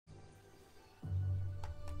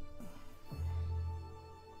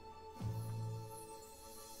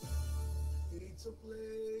a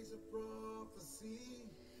place of prophecy.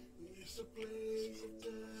 It's a place of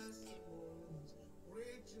testimonies.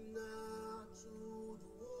 Reaching out to the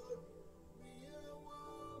world. We are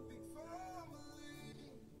one big family.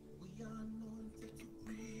 We are anointed to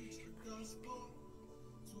preach the gospel,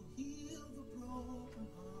 to heal the broken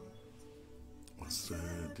heart. I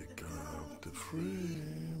said the captive free,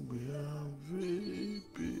 we are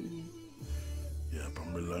VP. Yeah,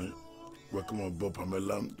 Pamela. Welcome on board,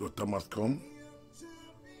 Pamela. Your time has come.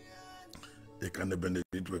 Ekane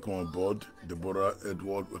Benedict, welcome on board. Deborah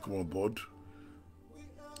Edward, welcome on board.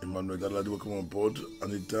 Emmanuel Daladi, welcome on board.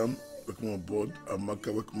 Anita, welcome on board.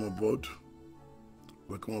 Amaka, welcome on board.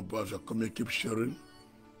 Welcome on board. As you come here, keep sharing.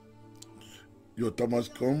 Your time has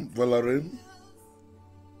come. Valerie,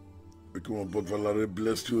 welcome on board. Valerie,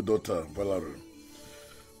 bless you, daughter. Valerie.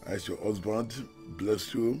 As your husband,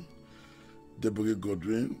 bless you. Deborah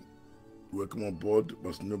Godwin, welcome on board.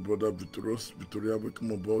 My new brother Victoria,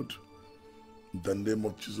 welcome on board. In the name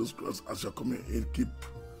of Jesus Christ, as you're coming in, keep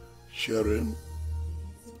sharing.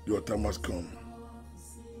 Your time has come.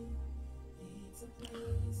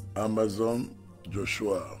 Amazon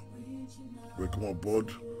Joshua, welcome on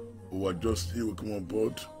board. Owajosi, welcome on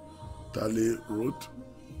board. Tali Roth,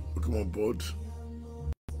 welcome on board.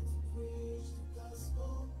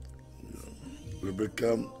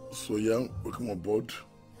 Rebecca Soya, welcome on board.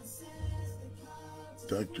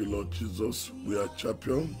 Thank you, Lord Jesus. We are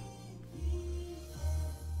champion.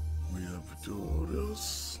 We are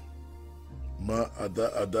victorious. Ma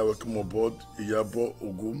Ada, welcome on board. Iyabo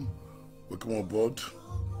Ogum, welcome on board.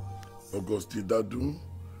 Augustina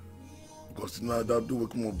Dadu,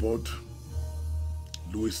 welcome on board.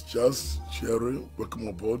 Louis Charles Cherry, welcome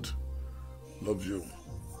on board. Love you.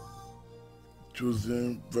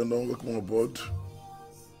 Choosing Venom, welcome on board.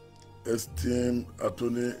 Esteem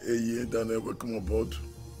Attorney Eye Daniel, welcome on board.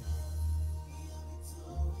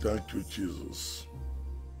 Thank you, Jesus.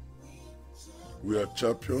 We are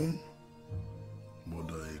champion.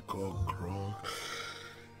 Mother Echo Croc.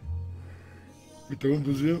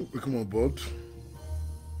 Welcome on board.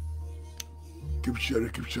 Keep sharing,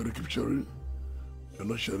 keep sharing, keep sharing. You're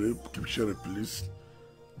not sharing, keep sharing, please.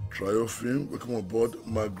 Triumphing, welcome on board.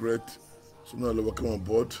 Margaret Sonala, welcome on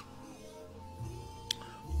board.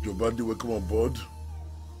 Jobadi, welcome on board.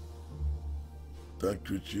 Thank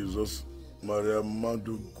you, Jesus. Maria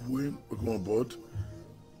Madu Queen, welcome on board.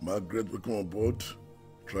 Margaret, welcome on board.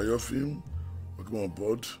 Triumphing, welcome on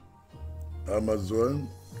board. Amazon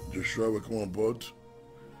Joshua, welcome on board.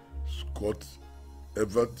 Scott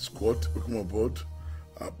Everett Scott, welcome on board.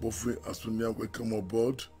 Abofi Asunia, welcome on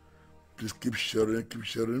board. Please keep sharing, keep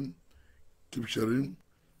sharing, keep sharing.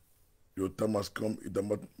 Your time has come.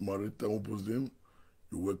 Idamat Marita Mubuzim,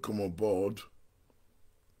 you welcome on board.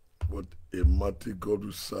 What a mighty God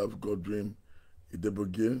we serve, Godwin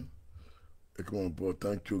Ideboge. Welcome on board.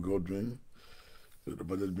 Thank you, Godwin. The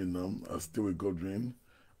Bible me now. I stay with Godwin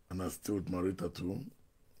and I stay with Marita too.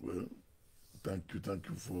 Well, thank you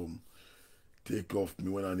for take off me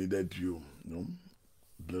when I needed you. You know?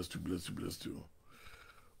 Bless you, bless you, bless you.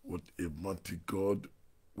 What a mighty God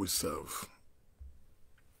we serve.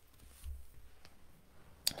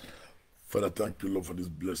 Father, thank you, Lord, for this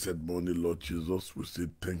blessed morning, Lord Jesus. We say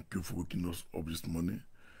thank you for waking us up this morning.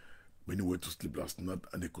 Many went to sleep last night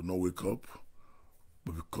and they could not wake up.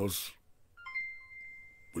 But because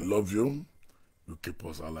we love you, you keep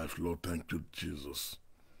us alive, Lord. Thank you, Jesus.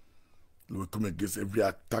 Lord, we come against every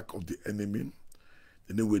attack of the enemy.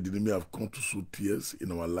 Anyway, the enemy have come to sow tears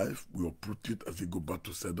in our life. We uproot it as we go back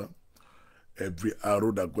to Cedar. Every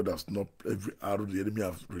arrow that God has not, every arrow the enemy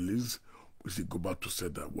has released, we say go back to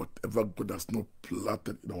Cedar. Whatever God has not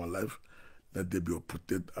planted in our life, let they be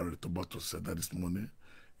uprooted and return back to Cedar this morning.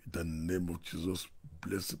 In the name of Jesus,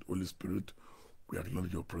 blessed Holy Spirit, we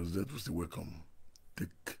acknowledge your presence. We say welcome.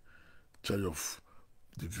 Take charge of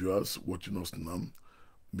the viewers watching us now.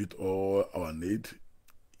 Meet all our need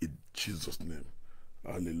in Jesus' name.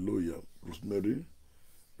 Hallelujah. Rosemary,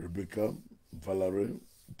 Rebecca, Valerie,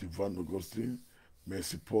 Divine Augustine,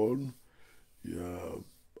 Mercy Paul, yeah,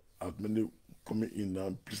 as many coming in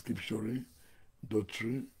now, please keep sharing.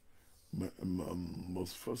 Daughtry,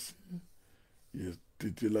 Mosfasi, yes,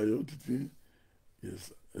 Titi Layo, Titi,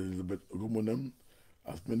 yes, Elizabeth Ogomonem,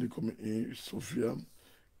 as many coming in, Sophia,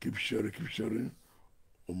 keep sharing.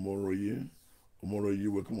 Omoroye,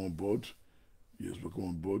 welcome on board. Yes, welcome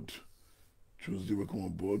on board. Tuesday, welcome on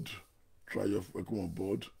board. Triumph, welcome on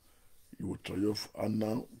board. You will triumph.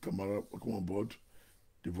 Anna Kamara, welcome on board.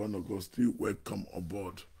 Divine Augusti, welcome on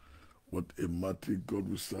board. What a mighty God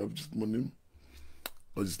we serve this morning.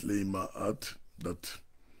 I just lay in my heart that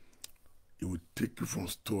it will take you from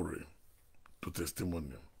story to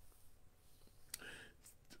testimony.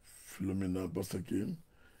 Philomena Basake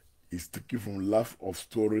is taking from life of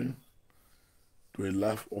story to a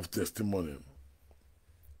life of testimony.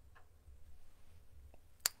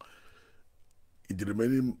 In the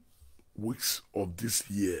remaining weeks of this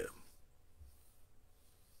year,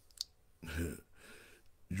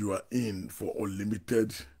 you are in for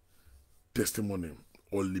unlimited testimony.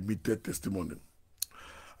 Unlimited testimony.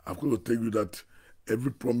 I'm going to tell you that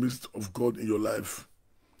every promise of God in your life,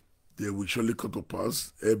 they will surely come to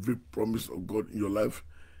pass. Every promise of God in your life,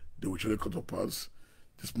 they will surely come to pass.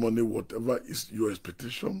 This morning, whatever is your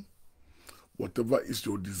expectation, whatever is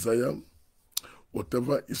your desire,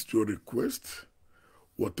 whatever is your request,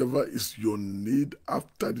 whatever is your need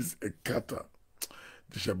after this encounter,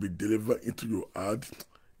 they shall be delivered into your heart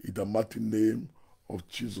in the mighty name of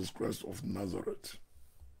Jesus Christ of Nazareth.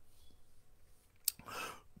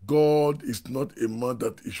 God is not a man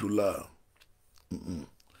that he should lie.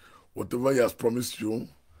 Whatever he has promised you,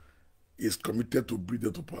 he is committed to bring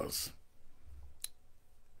it to pass.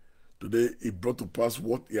 Today, he brought to pass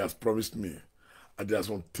what he has promised me. And there are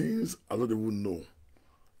some things I don't even know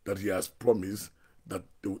that he has promised that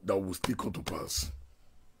will still come to pass.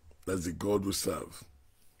 That's the God we serve.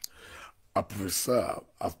 I prophesy,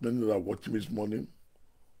 as many that are watching this morning,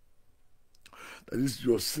 that this is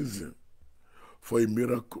your season for a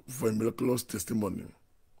miracle, for a miraculous testimony.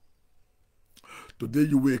 Today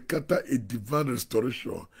you will encounter a divine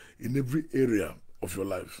restoration in every area of your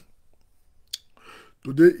life.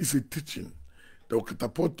 Today is a teaching that will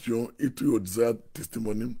catapult you into your desired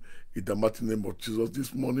testimony in the mighty name of Jesus.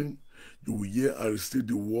 This morning, you will hear and receive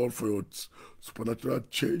the word for your supernatural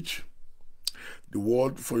change, the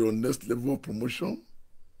word for your next level of promotion,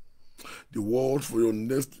 the word for your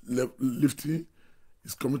next lifting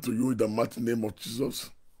is coming to you in the mighty name of Jesus.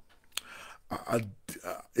 A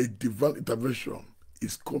divine intervention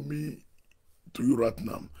is coming to you right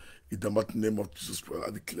now in the mighty name of Jesus Christ.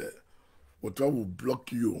 I declare, whatever will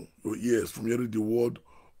block you, your ears from hearing the word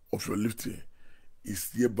of your lifting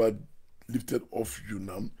is hereby lifted off you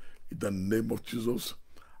now in the name of Jesus.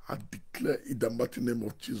 I declare in the mighty name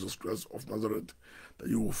of Jesus Christ of Nazareth that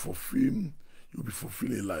you will be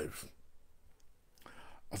fulfilled in life.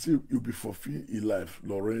 I say you'll be fulfilled in life.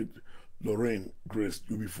 Lorraine Grace,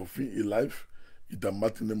 you'll be fulfilled in life in the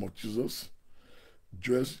mighty name of Jesus.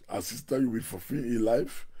 Joyce, our sister, you'll be fulfilled in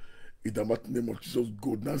life in the mighty name of Jesus.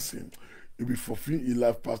 God Nancy, you'll be fulfilled in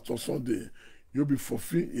life. Pastor Sunday, you'll be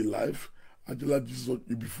fulfilled in life. Angela Jesus,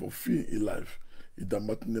 you'll be fulfilled in life in the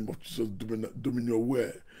mighty name of Jesus. Dominion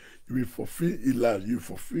Ware, you'll be fulfilled in life. You'll be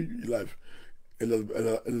fulfilled in life.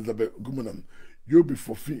 Elizabeth Gumanan, you'll be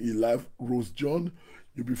fulfilled in life. Rose John,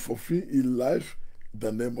 you'll be fulfilled in life in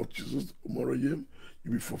the name of Jesus. Omoroye,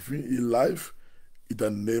 you'll be fulfilled in life in the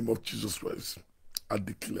name of Jesus Christ. I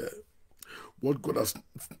declare what God has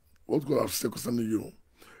said concerning you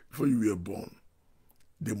before you were born,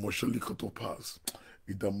 they must surely come to pass.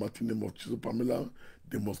 In the mighty name of Jesus. Pamela,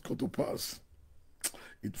 they must come to pass.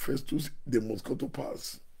 In Festus, they must come to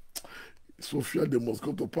pass. Sophia, they must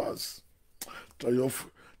come to pass. Triumph,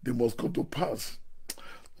 they must come to pass.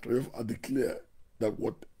 Triumph, I declare that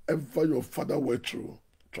whatever your father went through,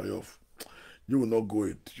 Triumph, you will not go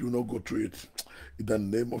it. You will not go through it. In the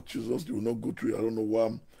name of Jesus, you will not go through it. I don't know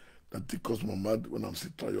why that tickles my mind when I'm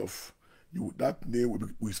saying Triumph. That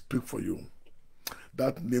name will speak for you.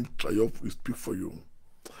 That name Triumph will speak for you.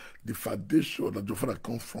 The foundation that your father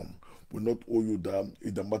comes from will not hold you down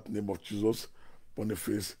in the mighty name of Jesus.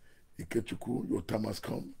 Boniface Ikechuku, your time has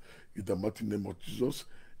come. In the mighty name of Jesus,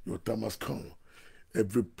 your time has come.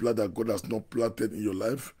 Every plant that God has not planted in your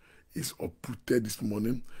life is uprooted this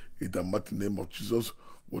morning in the mighty name of Jesus.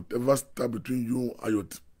 Whatever stand between you and your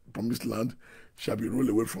promised land shall be rolled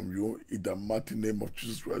away from you in the mighty name of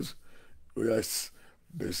Jesus Christ. Oh yes,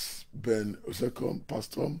 Ben Oseko,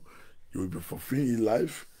 Pastor, you will be fulfilled in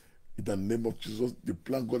life in the name of Jesus. The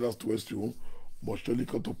plan God has towards you must surely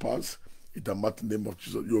come to pass in the mighty name of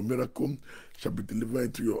Jesus. Your miracle shall be delivered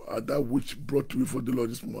into your heart. That which brought to you for the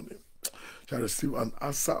Lord this morning shall receive an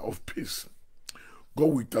answer of peace. God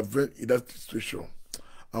will intervene in that situation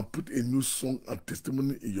and put a new song and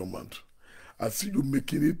testimony in your mouth. I see you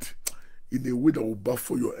making it in a way that will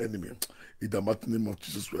baffle your enemy in the mighty name of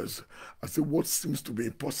Jesus Christ. I say what seems to be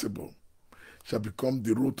impossible shall become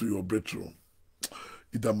the road to your breakthrough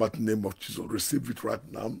in the mighty name of Jesus. Receive it right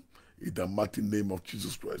now in the mighty name of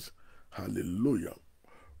Jesus Christ. Hallelujah.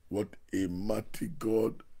 What a mighty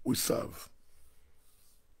God we serve.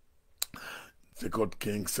 2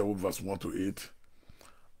 Kings 7 verse 1 to 8.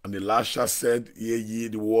 And Elisha said, Hear ye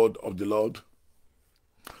the word of the Lord.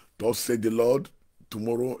 Thus said the Lord,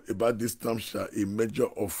 tomorrow, about this time, shall a measure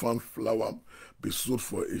of fine flour be sold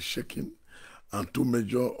for a shekel, and 2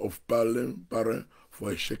 measures of barley for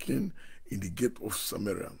a shekel in the gate of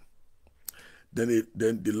Samaria. Then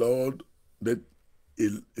the Lord, then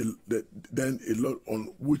a Lord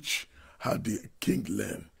on which had the king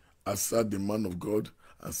learned, answered the man of God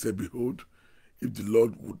and said, Behold, if the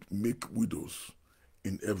Lord would make widows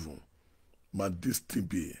in heaven, might this thing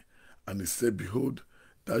be? And he said, Behold,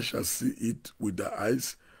 thou shalt see it with thy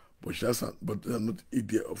eyes, but shalt not eat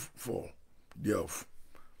thereof.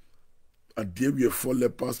 And there were 4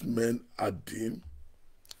 lepers men at the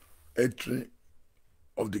entry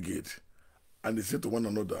of the gate. And they said to one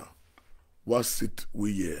another, What sit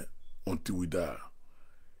we here until we die?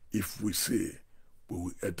 If we say we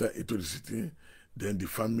will enter into the city, then the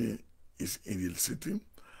famine is in the city,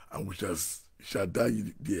 and we shall die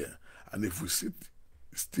there. And if we sit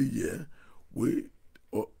still here, we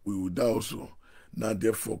will die also. Now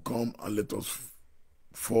therefore come and let us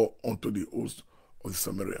fall unto the host of the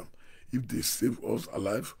Samaria. If they save us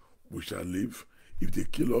alive, we shall live. If they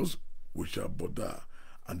kill us, we shall but die.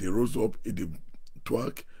 And they rose up in the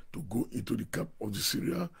twilight to go into the camp of the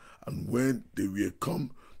Syria. And when they were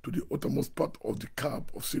come to the uttermost part of the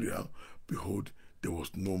camp of Syria, behold, there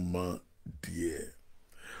was no man there.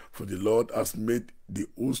 For the Lord has made the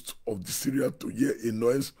host of the Syria to hear a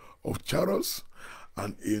noise of chariots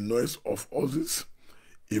and a noise of horses,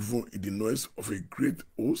 even in the noise of a great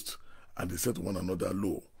host. And they said to one another,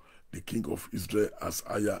 Lo, the king of Israel has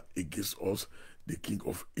hired against us the king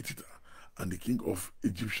of Hittite and the king of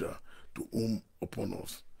Egypt to whom upon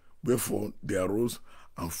us. Wherefore they arose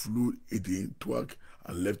and flew in the twilight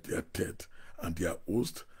and left their tent and their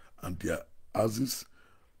host and their horses,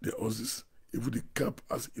 even the camp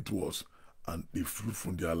as it was, and they flew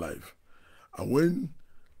from their life. And when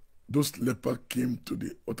those lepers came to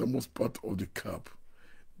the uttermost part of the camp,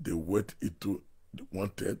 they went into one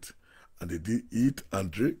tent, and they did eat and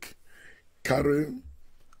drink, carrying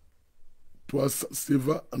twice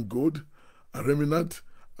silver and gold and remnant,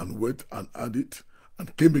 and went and had it,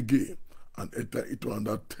 and came again and entered into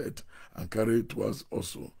another tent and carried twice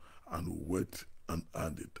also, and went and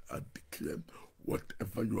had it. And declared,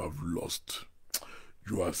 whatever you have lost,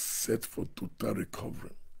 you are set for total recovery.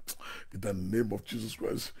 In the name of Jesus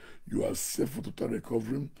Christ, you are set for total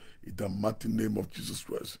recovery. In the mighty name of Jesus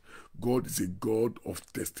Christ. God is a God of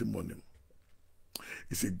testimony.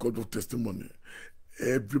 He's a God of testimony.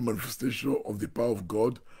 Every manifestation of the power of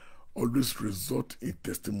God always results in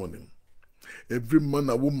testimony. Every man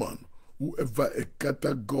and woman who ever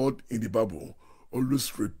encountered God in the Bible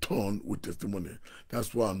always return with testimony.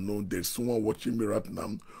 That's why I know there's someone watching me right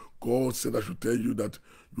now. God said I should tell you that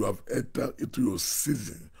you have entered into your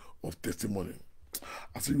season of testimony.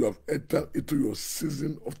 I said you have entered into your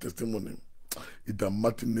season of testimony in the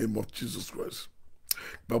mighty name of Jesus Christ.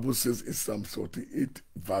 The Bible says in Psalm 48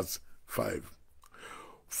 verse 5,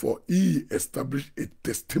 For he established a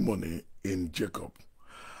testimony in Jacob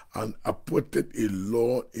and appointed a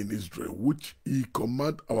law in Israel, which he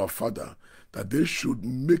commanded our father that they should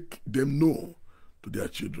make them known to their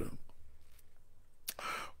children.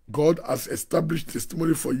 God has established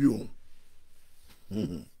testimony for you.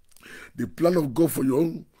 The plan of God for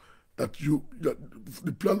you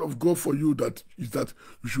the plan of God for you is that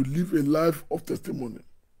you should live a life of testimony.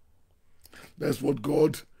 That's what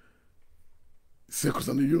God said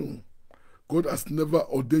concerning you. God has never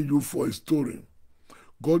ordained you for a story.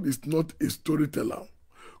 God is not a storyteller.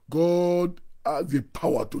 God has the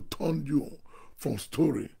power to turn you from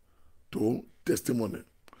story to testimony.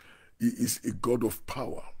 He is a God of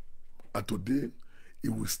power. And today, he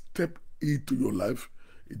will step into your life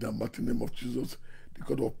in the mighty name of Jesus. The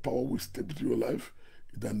God of power will step into your life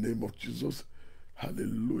in the name of Jesus.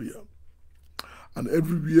 Hallelujah. And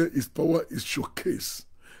everywhere his power is showcased,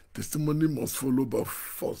 testimony must follow by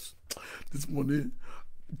force. Testimony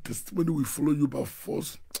will follow you by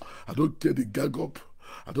force. I don't care the gag up.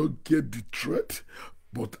 I don't care the threat.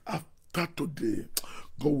 But after today,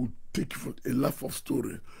 God will take you from a life of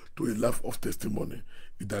story to a life of testimony.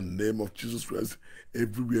 In the name of Jesus Christ,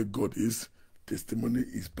 everywhere God is, testimony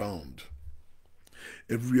is bound.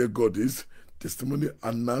 Everywhere God is, testimony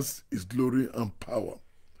announces his glory and power.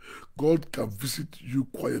 God can visit you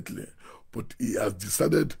quietly, but he has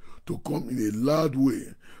decided to come in a loud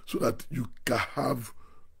way so that you can have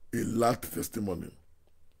a loud testimony.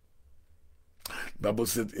 The Bible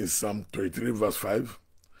said in Psalm 23 verse 5,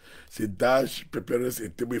 say, Thou preparest a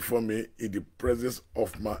table for me in the presence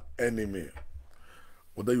of my enemy.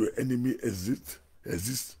 Whether your enemy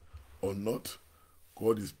exists or not,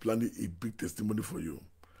 God is planning a big testimony for you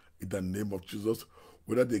in the name of Jesus.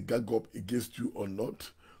 Whether they gang up against you or not,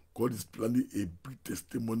 God is planning a big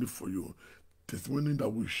testimony for you. Testimony that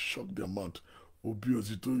will shock their mouth.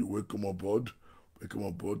 Obiozito, you welcome aboard. Welcome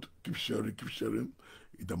aboard. Keep sharing, keep sharing.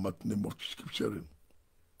 In the mighty name of Jesus, keep sharing.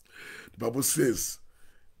 The Bible says,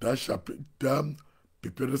 thou shalt prepare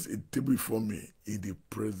a table before me in the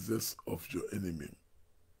presence of your enemy.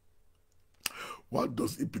 What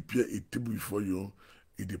does it prepare a table before you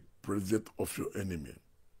in the presence of your enemy?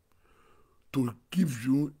 To give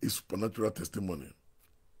you a supernatural testimony.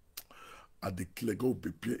 I declare God will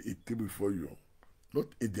prepare a table before you, not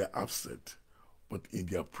in their absence, but in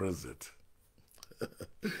their presence.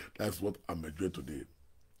 That's what I'm enjoying today.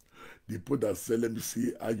 The people that say, let me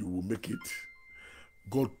see how you will make it,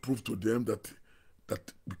 God proved to them that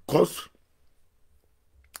because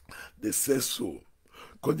they say so,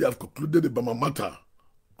 because they have concluded about my matter,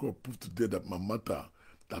 God proved to them that my matter,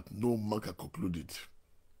 that no man can conclude it.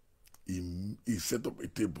 He set up a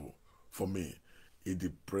table for me in the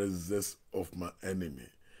presence of my enemy.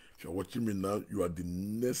 If you're watching me now, you are the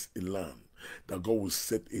next in line that God will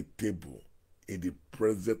set a table in the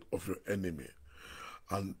presence of your enemy.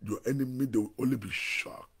 And your enemy, they will only be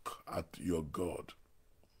shocked at your God.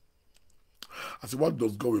 I said, what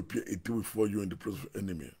does God prepare a table for you in the presence of your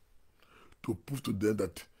enemy? To prove to them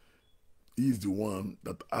that he is the one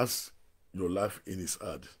that has your life in his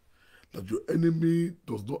heart. That your enemy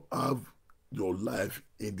does not have your life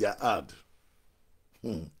in their heart.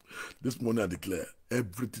 This morning I declare,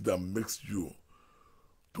 everything that makes you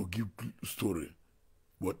to give story,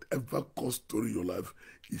 whatever cause story in your life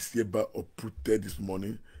is hereby uprooted this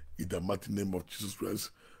morning in the mighty name of Jesus Christ.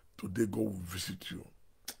 Today God will visit you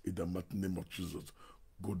in the mighty name of Jesus.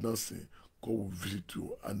 God Nancy, God will visit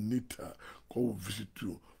you. Anita, God will visit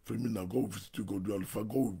you. Femina, God will visit you. God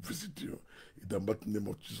will visit you in the mighty name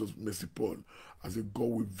of Jesus. Mercy Paul, I say God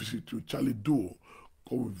will visit you. Charlie Doe,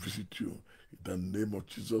 God will visit you in the name of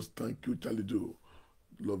Jesus. Thank you, Charlie Doe.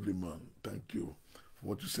 Lovely man. Thank you for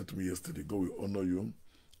what you said to me yesterday. God will honor you in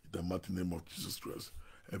the mighty name of Jesus Christ.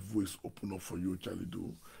 Every way is open up for you, Charlie Doe.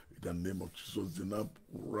 In the name of Jesus. Zenab,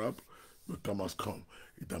 rap, your time has come.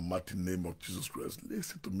 In the mighty name of Jesus Christ.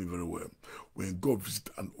 Listen to me very well. When God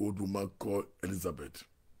visited an old woman called Elizabeth,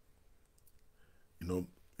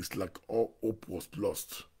 it's like all hope was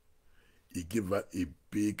lost. He gave her a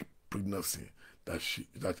big pregnancy that she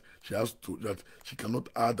cannot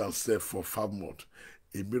add herself for 5 months.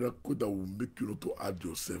 A miracle that will make you not to add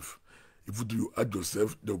yourself. If you add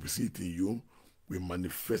yourself, they will be seen in you, will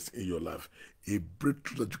manifest in your life. A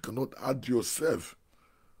breakthrough that you cannot add yourself,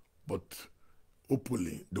 but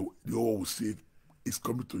openly the world will see it is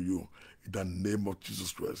coming to you in the name of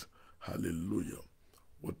Jesus Christ. Hallelujah.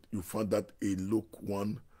 But you find that in Luke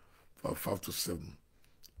 1, 5-7,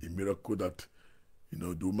 a miracle that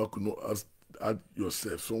the woman could not add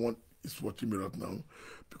yourself. Someone is watching me right now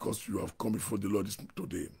because you have come before the Lord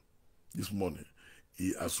this morning.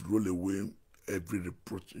 He has rolled away every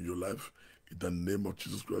reproach in your life. In the name of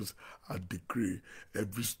Jesus Christ, I decree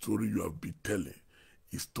every story you have been telling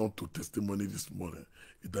is turned to testimony this morning.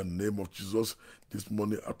 In the name of Jesus, this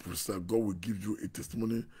morning I prophesy God will give you a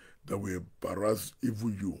testimony that will embarrass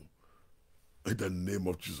even you. In the name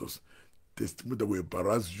of Jesus. Testimony that will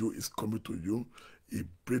embarrass you is coming to you. A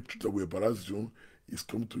breakthrough that will embarrass you is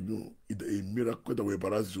coming to you. A miracle that will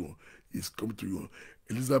embarrass you is coming to you.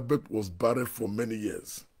 Elizabeth was barren for many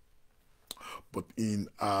years. But in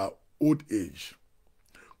her old age,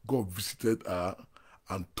 God visited her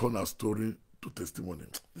and turned her story to testimony.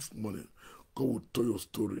 This morning, God will turn your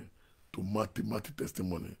story to mighty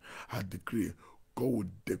testimony. I decree God will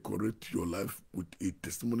decorate your life with a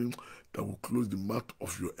testimony that will close the mouth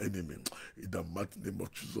of your enemy. In the mighty name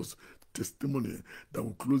of Jesus, testimony that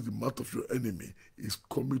will close the mouth of your enemy is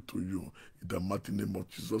coming to you. In the mighty name of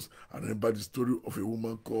Jesus. I remember the story of a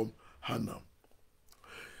woman called Hannah.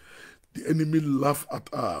 The enemy laughed at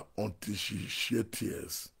her until she shed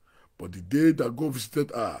tears. But the day that God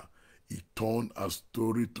visited her, he turned her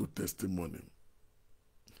story to testimony.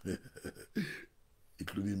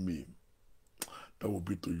 Including me. That will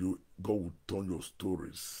be to you. God will turn your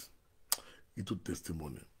stories into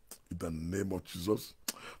testimony. In the name of Jesus.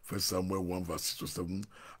 1 Samuel 1 verse 6-7.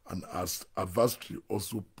 And as adversary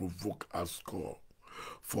also provoke her score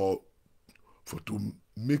for to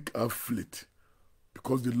make her fleet.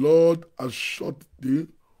 Because the Lord has shut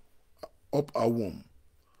up her womb.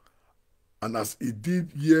 And as he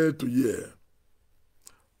did year to year,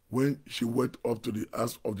 when she went up to the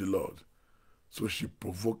house of the Lord, so she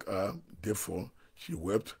provoked her, therefore she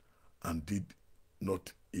wept and did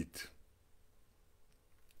not eat.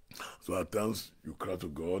 So at times you cry to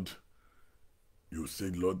God, You say,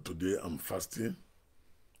 Lord, today I'm fasting.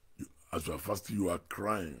 As you are fasting, you are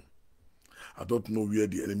crying. I don't know where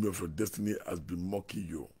the enemy of your destiny has been mocking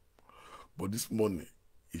you. But this morning,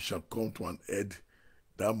 it shall come to an end.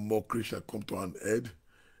 That mockery shall come to an end.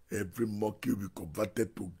 Every mockery will be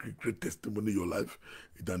converted to great testimony in your life.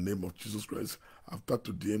 In the name of Jesus Christ. After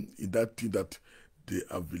today, in that thing that they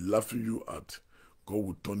have been laughing you at, God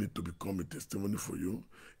will turn it to become a testimony for you.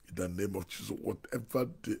 In the name of Jesus, whatever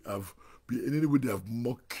they have been, in any way they have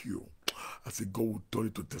mocked you, I say God will turn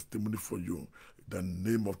it to testimony for you. In the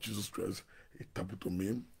name of Jesus Christ. It happened to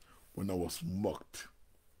me when I was mocked,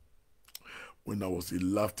 when I was a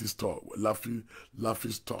laughing stock.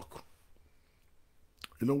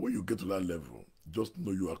 You know, when you get to that level, just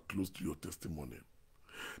know you are close to your testimony.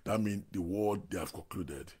 That means the word they have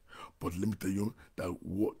concluded. But let me tell you that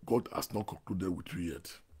God has not concluded with you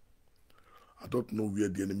yet. I don't know where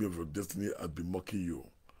the enemy of your destiny has been mocking you.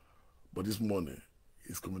 But this morning,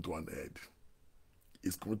 it's coming to an end.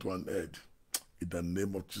 It's coming to an end. In the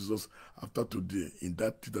name of Jesus, after today, in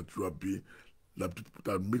that thing that you have been,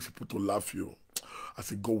 that makes people to laugh you, I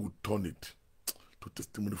say God will turn it to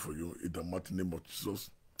testimony for you. In the mighty name of Jesus,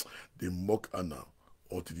 they mock Anna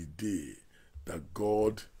until the day that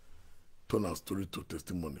God turned our story to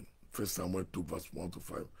testimony. 1 Samuel 2 verse 1 to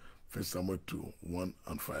 5. 1 Samuel 2, 1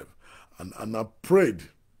 and 5. And Anna prayed.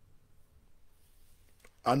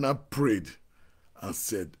 Anna prayed and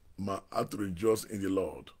said, my heart rejoiced in the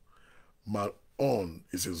Lord. My horn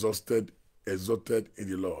is exalted in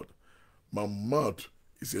the Lord. My mouth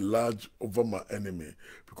is enlarged over my enemy,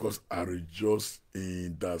 because I rejoice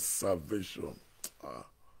in that salvation. Look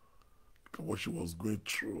at what she was going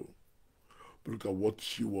through. But look at what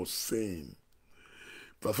she was saying.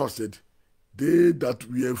 Verse 5 said, they that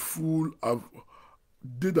were full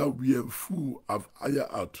have hired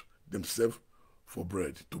out themselves for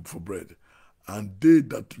bread, and they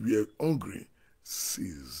that were hungry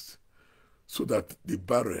ceased, so that the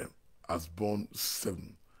barren has borne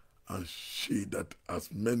 7, and she that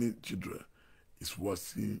has many children is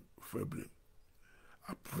waxing feeble.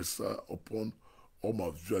 I prophesy upon all my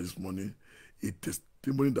viewers this morning a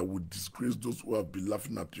testimony that will disgrace those who have been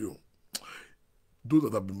laughing at you. Those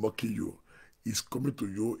that have been mocking you is coming to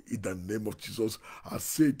you in the name of Jesus. I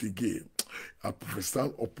say it again. I prophesy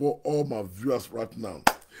upon all my viewers right now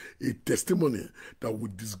a testimony that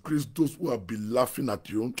will disgrace those who have been laughing at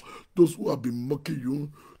you, those who have been mocking you,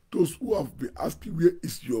 those who have been asking where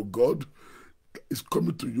is your God, is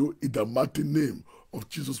coming to you in the mighty name of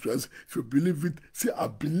Jesus Christ. If you believe it, say, I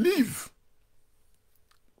believe.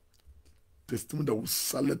 Testimony that will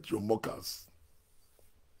silence your mockers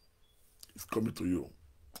is coming to you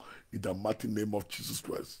in the mighty name of Jesus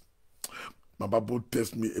Christ. My Bible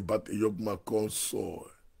tells me about a young man called Saul.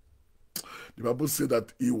 The Bible said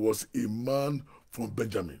that he was a man from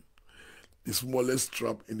Benjamin, the smallest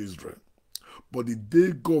tribe in Israel. But the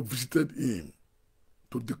day God visited him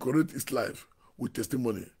to decorate his life with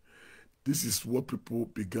testimony, this is what people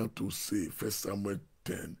began to say. 1 Samuel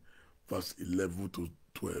 10, verse 11 to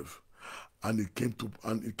 12. And it came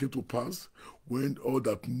to pass, when all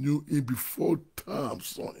that knew him before time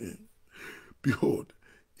saw him, behold,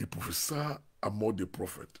 he prophesied among the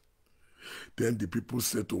prophet. Then the people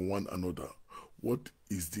said to one another, what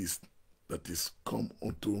is this that is come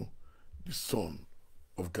unto the son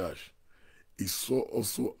of Gash? Is Saul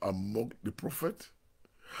also among the prophet?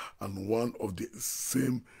 And one of the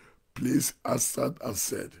same place answered and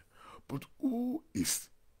said, but who is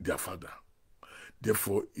their father?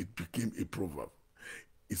 Therefore it became a proverb.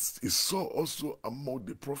 Is Saul also among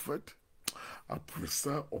the prophet? I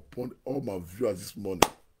prophesy upon all my viewers this morning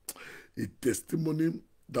a testimony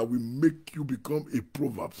that will make you become a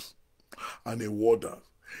proverb and a warder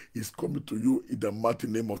is coming to you in the mighty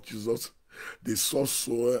name of Jesus. They saw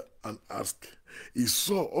Saul and asked, is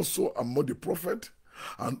Saul also among the prophet?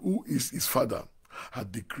 And who is his father? I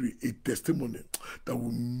decree a testimony that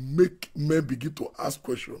will make men begin to ask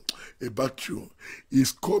questions about you.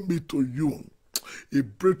 Is coming to you. A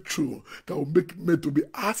breakthrough that will make men to be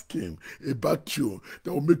asking about you,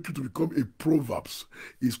 that will make you to become a proverbs,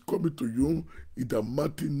 is coming to you in the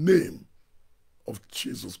mighty name of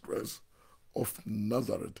Jesus Christ of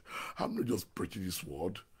Nazareth. I'm not just preaching this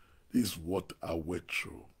word. This is what I went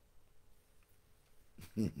through.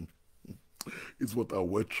 It's what I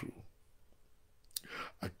went through.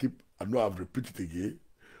 I know I've repeated it again,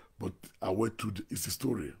 but I went through, it's a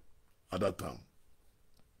story at that time.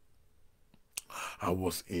 I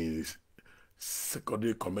was in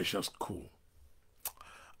secondary commercial school,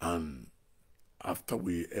 and after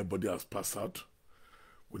everybody has passed out,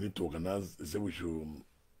 we need to organize, say we should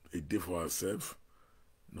a day for ourselves.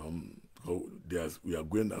 we are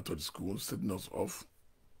going out of the school, setting us off.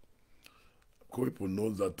 People know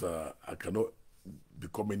that I cannot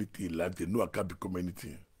become anything in life. They know I can't become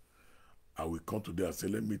anything. I will come to them and say,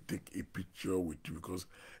 let me take a picture with you, because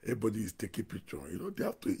everybody is taking picture. You know, they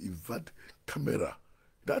have to invent camera.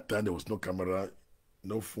 That time there was no camera,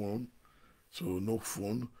 no phone. So no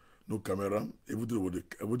phone, no camera. Even though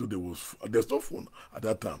there's no phone at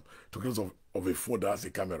that time. Talking of a phone that has a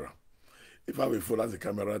camera. If I have a phone that has a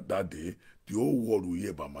camera that day, the whole world will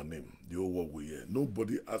hear about my name. The whole world will hear.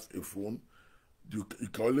 Nobody has a phone. You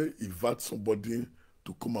can only invite somebody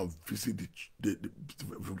to come and visit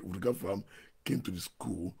the farm, came to the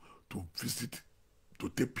school to visit, to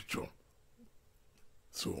take picture.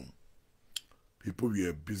 So people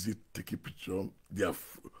were busy taking picture. They are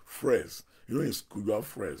friends. You know, in school you have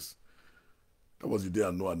friends. That was the day I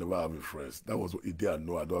know I never have a friend. That was the day I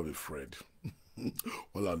know I don't have a friend.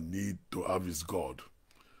 All I need to have is God.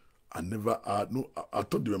 I never had, no, I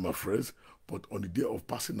thought they were my friends, but on the day of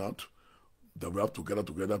passing out, that we have to gather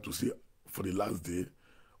together to see for the last day,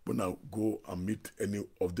 when I go and meet any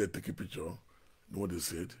of them taking picture, you know what they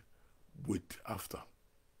said? Wait after.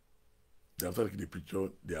 They have taken the picture,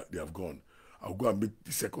 they have gone. I'll go and meet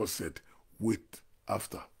the second set, wait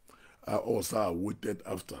after. I waited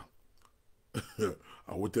after.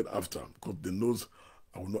 I waited after, because they knows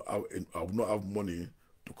I will not have money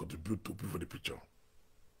to contribute to pay for the picture.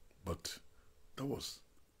 But that was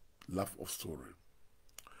laugh of story.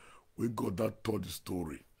 When God that told the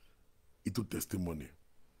story into testimony,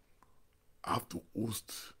 I have to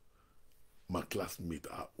host my classmate.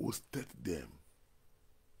 I hosted them.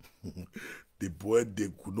 The boy, they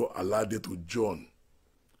could not allow them to join.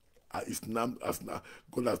 God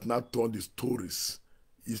has now turned the stories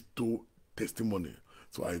into testimony.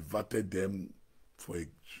 So I invited them for a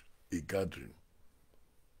gathering.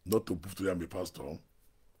 Not to prove to them I'm a pastor,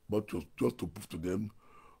 but just to prove to them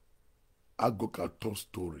how God can turn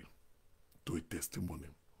story to a testimony.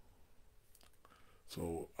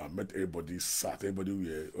 So I met everybody, everybody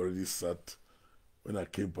were already sat. When I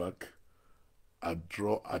came back, I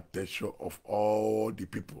draw attention of all the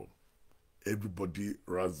people. Everybody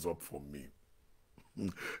rise up for me.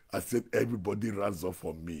 I said everybody rise up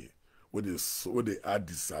for me. When they had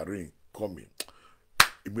the siren coming,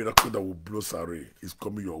 a miracle that will blow siren is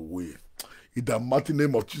coming your way. In the mighty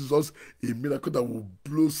name of Jesus, a miracle that will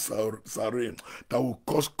blow siren, that will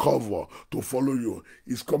cause cover to follow you,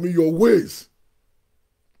 is coming your ways.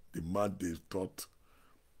 The man, they thought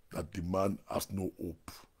that the man has no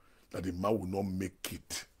hope, that the man will not make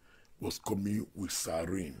it, was coming with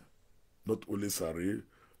siren. Not only siren,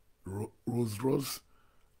 Rolls-Royce,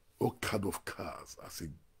 all kind of cars. I say,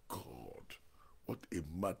 God, what a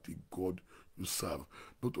mighty God you serve.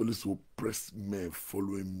 Not only so oppressed men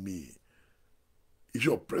following me. If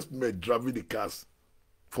your oppressed men driving the cars,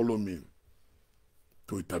 follow me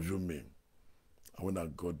to interview me. And when I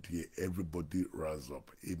got there, everybody rise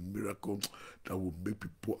up. A miracle that will make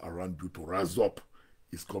people around you to rise up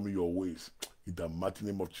is coming your ways. In the mighty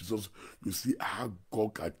name of Jesus, you see how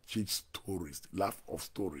God can change stories, laugh of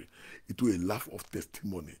story, into a laugh of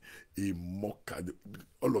testimony. A mocker.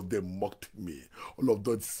 All of them mocked me. All of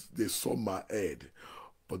them, they saw my head,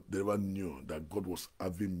 but they never knew that God was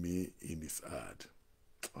having me in his heart.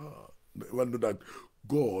 They never knew that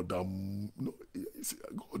God,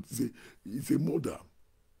 God is a molder.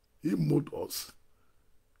 He mold us.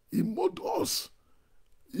 He mold us.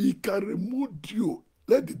 He can remove you.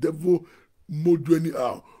 Let the devil mold you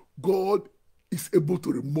anyhow. God is able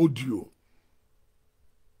to remold you.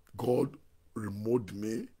 God remold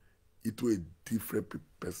me into a different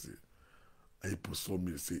person. And he pursued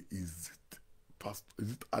me and said, is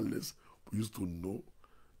it Alice we used to know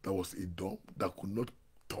that was a dumb, that could not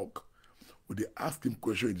talk? When they asked him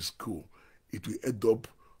questions in the school, it will end up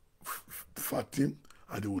fighting,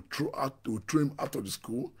 and they will throw him out of the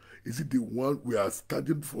school. Is it the one we are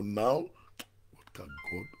studying for now? What can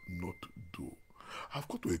God not do? I've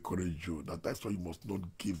got to encourage you that's why you must not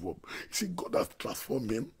give up. You see, God has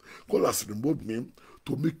transformed me. God has removed me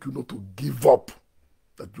to make you not to give up,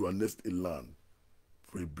 that you are next in land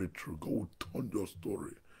for a breakthrough. God will turn your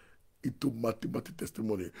story into mathematical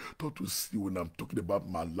testimony. Don't you see, when I'm talking about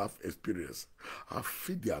my life experience, I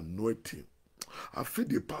feel the anointing. I feel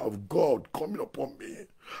the power of God coming upon me.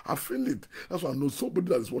 I feel it. That's why I know somebody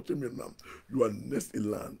that is watching me now. You are next in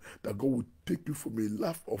land, that God will take you from a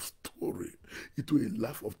life of story into a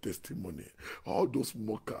life of testimony. All those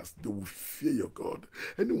mockers, they will fear your God.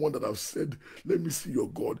 Anyone that have said, let me see your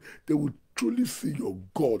God, they will truly see your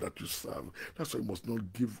God that you serve. That's why you must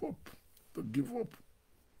not give up. Don't give up.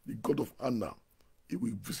 The God of Anna He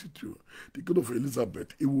will visit you. The God of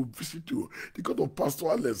Elizabeth, He will visit you. The God of Pastor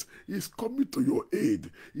Alex, He is coming to your aid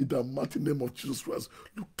in the mighty name of Jesus Christ.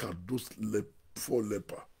 Look at those four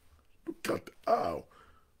lepers. Look at how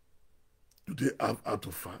do they have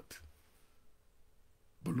artifact.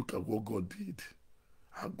 But look at what God did.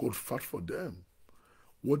 How God fought for them.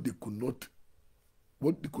 What they could not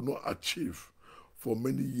achieve for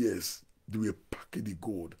many years, they were packing the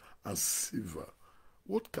gold and silver.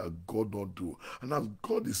 What can God not do? And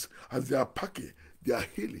as they are packing, they are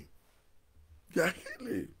healing. They are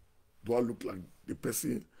healing. Do I look like the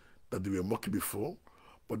person that they were mocking before?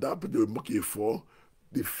 But that person they were mocking before,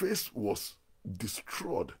 the face was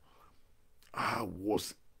destroyed. I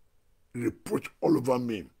was reproach all over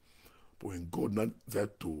me. But when God now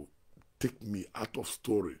decided to take me out of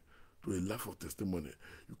story to a life of testimony,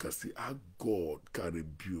 you can see how God can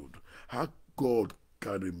rebuild, how God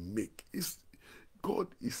can remake. God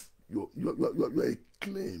is you are a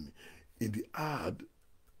claim in the heart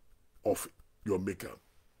of your maker.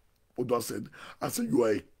 What do I said? I said you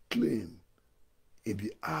are a claim in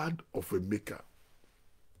the heart of a maker.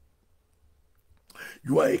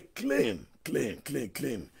 You are a claim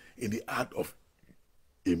in the heart of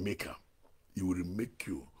a maker. He will remake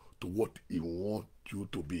you to what He wants you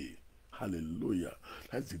to be. Hallelujah.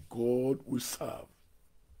 That's the God we serve.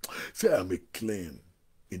 Say, I'm a claim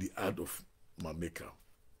in the heart of my maker.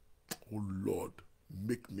 Oh Lord,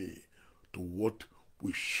 make me to what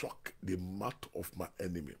will shock the mouth of my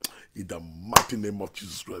enemy. In the mighty name of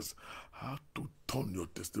Jesus Christ. How to turn your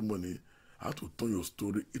testimony, how to turn your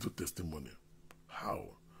story into testimony. How?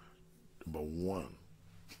 Number one,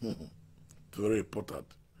 it's very important.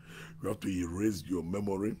 You have to erase your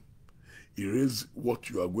memory, erase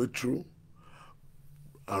what you are going through,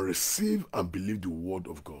 and receive and believe the word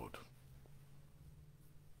of God.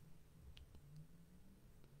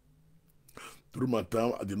 Through my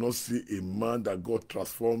time, I did not see a man that God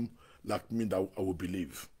transformed like me that I will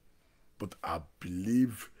believe. But I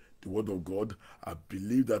believe the word of God. I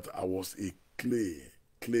believe that I was a clay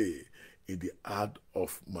in the heart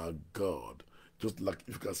of my God. Just like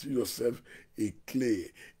if you can see yourself a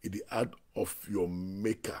clay in the heart of your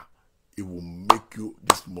maker, it will make you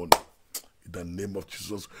this morning. In the name of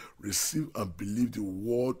Jesus, receive and believe the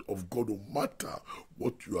word of God no matter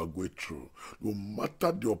what you are going through. No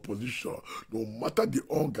matter the opposition, no matter the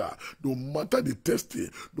hunger, no matter the testing,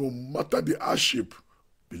 no matter the hardship,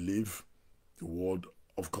 believe the word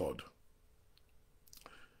of God.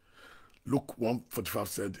 Luke 1:45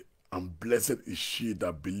 said, and blessed is she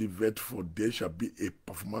that believeth, for there shall be a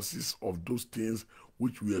performance of those things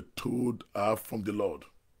which we are told are from the Lord.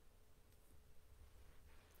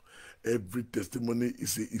 Every testimony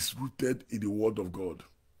is rooted in the word of God.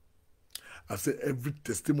 I say every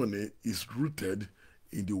testimony is rooted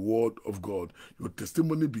in the word of God. Your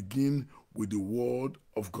testimony begins with the word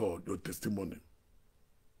of God. Your testimony.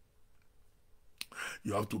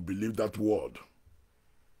 You have to believe that word.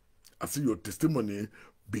 I say your testimony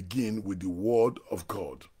begin with the word of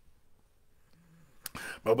God.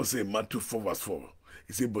 Bible says in Matthew 4:4.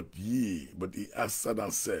 He said, but he answered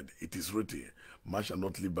and said, it is written, man shall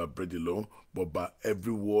not live by bread alone, but by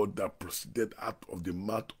every word that proceeded out of the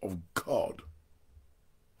mouth of God.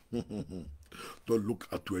 Don't look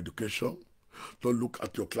at your education. Don't look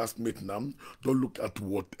at your classmate now. Don't look at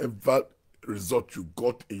whatever result you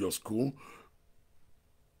got in your school.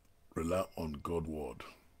 Rely on God's word.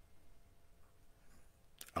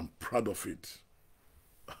 I'm proud of it.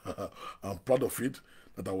 I'm proud of it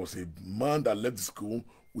that I was a man that left school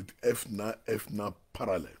with F9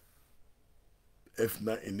 parallel.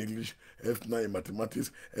 F9 in English, F9 in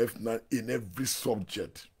mathematics, F9 in every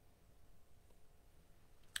subject.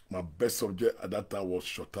 My best subject at that time was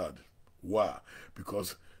shorthand. Why?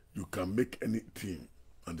 Because you can make anything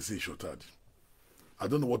and they say shorthand. I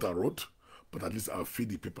don't know what I wrote, but at least I'll feed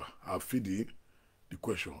the paper. I'll feed the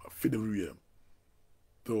question. I'll feed everywhere.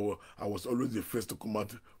 So I was always the first to come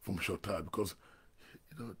out from shorthand because,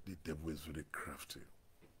 you know, the devil is very crafty.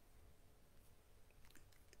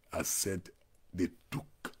 I said, they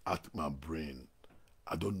took out my brain.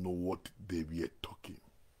 I don't know what they were talking.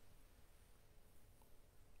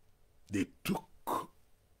 They took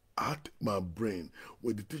out my brain.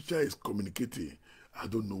 When the teacher is communicating, I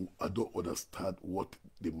don't know, I don't understand what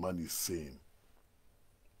the man is saying.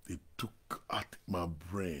 They took out my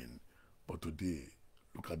brain. But today,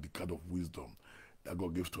 look at the kind of wisdom that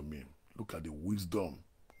God gave to me. Look at the wisdom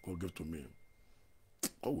God gave to me.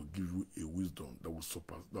 God will give you a wisdom that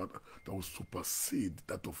will supersede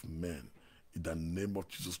that of men in the name of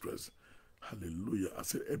Jesus Christ. Hallelujah. I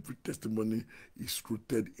said every testimony is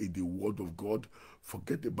rooted in the word of God.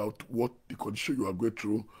 Forget about what the condition you are going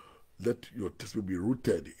through. Let your testimony be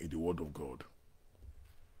rooted in the word of God.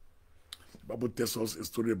 The Bible tells us a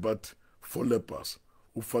story about 4 lepers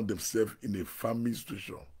who found themselves in a famine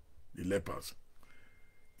situation. The lepers.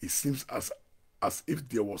 It seems as if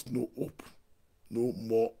there was no hope, no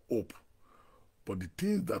more hope. But the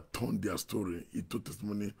thing that turned their story into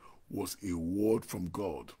testimony was a word from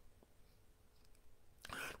God.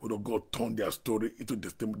 Word of God turned their story into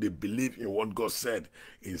testimony. They believe in what God said.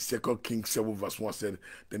 In 2 Kings 7 verse 1 said,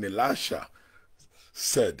 then Elisha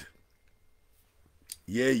said,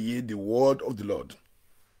 hear ye the word of the Lord.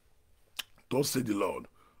 Thus said the Lord,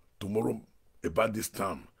 tomorrow about this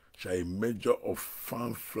time shall a measure of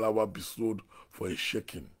fine flour be sold for a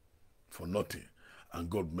shekel, for nothing,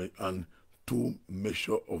 and 2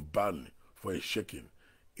 measures of barley for a shekel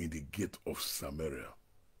in the gate of Samaria.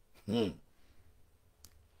 And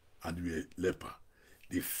we are leper.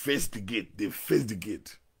 They faced the gate. They faced the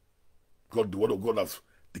gate. God, the word of God has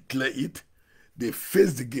declared it. They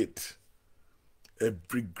faced the gate.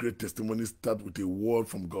 Every great testimony starts with a word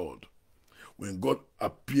from God. When God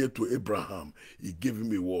appeared to Abraham, he gave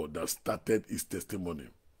him a word that started his testimony.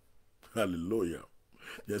 Hallelujah.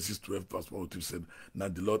 Genesis 12 verse 1 said, now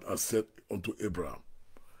the Lord has said unto Abraham,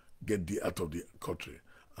 get thee out of the country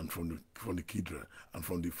and from the kindred and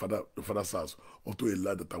from the father's house unto a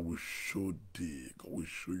land that I will show thee. God will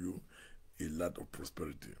show you a land of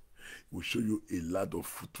prosperity. He will show you a land of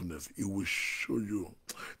fruitfulness. He will show you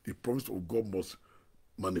the promise of God must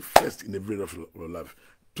manifest in every area of your life.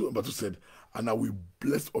 Number 2 said, and I will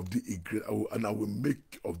bless of thee a great, and I will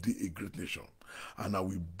make of thee a great nation, and I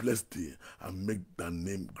will bless thee and make thy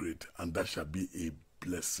name great, and that shall be a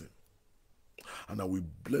blessing. And I will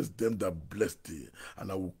bless them that bless thee,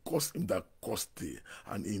 and I will curse him that curse thee,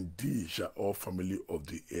 and in thee shall all family of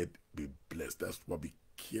the earth be blessed. That's why be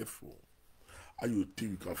careful how you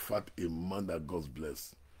think you can fight a man that God's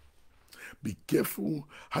blessed. Be careful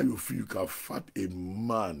how you feel you can fight a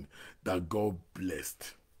man that God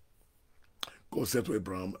blessed. God said to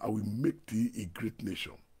Abraham, I will make thee a great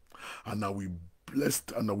nation, and I will bless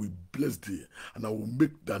thee, and I will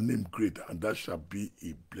make thy name great, and that shall be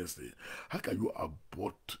a blessing. How can you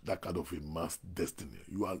abort that kind of a man's destiny?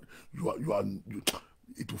 It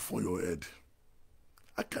will fall your head.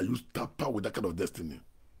 How can you tamper with that kind of destiny?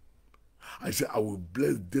 I say, I will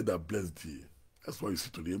bless thee that bless thee. That's why you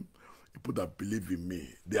see to them, people that believe in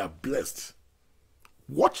me, they are blessed.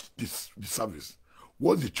 Watch this the service.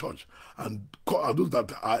 Watch the church. And those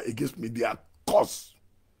that are against me, they are cursed.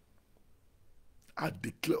 I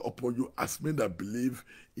declare upon you, as men that believe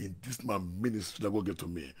in this man ministry that God gave to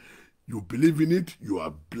me, you believe in it, you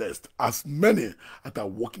are blessed. As many that are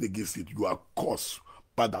working against it, you are cursed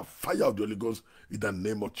by the fire of the Holy Ghost in the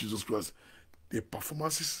name of Jesus Christ. The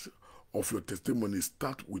performances of your testimony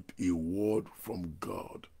start with a word from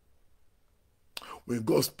God. When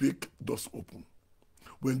God speaks, doors open.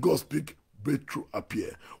 When God speaks, breakthrough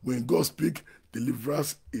appear. When God speaks,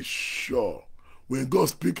 deliverance is sure. When God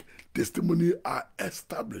speaks, testimony are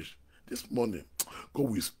established. This morning, God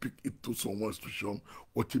will speak it to someone's situation.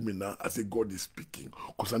 Watching me now, I say God is speaking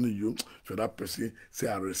concerning you. So that person say,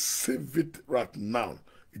 I receive it right now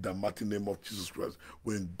in the mighty name of Jesus Christ.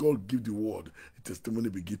 When God gives the word, the testimony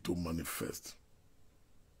begin to manifest.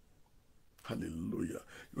 Hallelujah.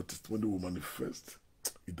 Your testimony will manifest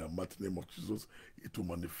in the mighty name of Jesus. It will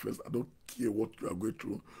manifest. I don't care what you are going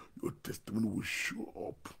through. Your testimony will show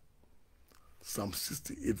up. Psalm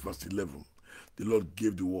 68 verse 11. The Lord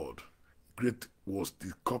gave the word. Great was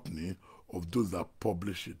the company of those that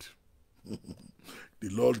publish it. The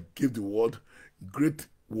Lord gave the word. Great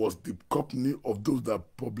was the company of those that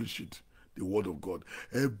publish it. The word of God.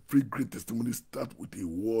 Every great testimony starts with a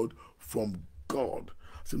word from God.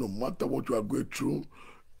 So no matter what you are going through,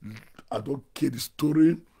 I don't care the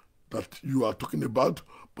story that you are talking about,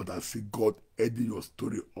 but I see God adding your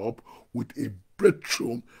story up with a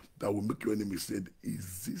breakthrough that will make your enemy say,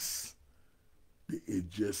 is this the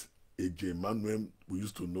AJ Emmanuel we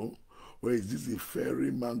used to know? Or is this a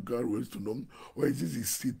fairy man girl we used to know? Or is this a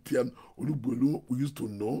Sitian Olubolu we used to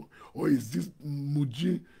know? Or is this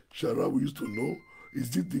Muji Shara we used to know?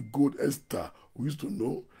 Is it the gold Esther we used to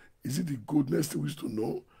know? Is it the gold Nestle we used to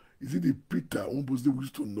know? Is it the Peter Ombudsman we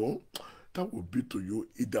used to know? That will be to you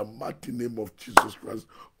in the mighty name of Jesus Christ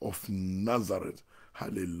of Nazareth.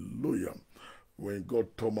 Hallelujah. When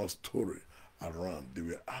God told my story around, they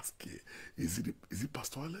were asking, is it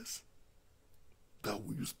Pastor Alex? That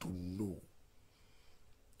we used to know.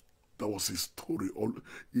 That was his story.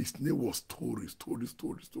 His name was Story.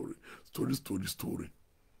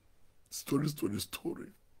 Story.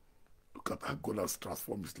 Look at how God has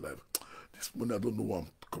transformed his life. This morning, I don't know what I'm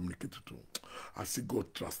communicating to. I see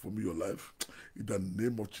God transforming your life. In the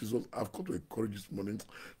name of Jesus, I've come to encourage this morning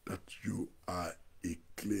that you are a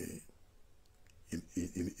clay in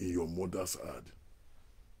your mother's heart.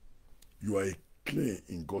 You are a clay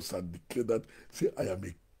in God's heart. Declare that. Say, I am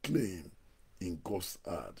a clay in God's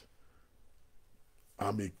heart.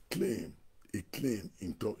 I'm a clay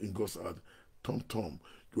in God's heart. Tom,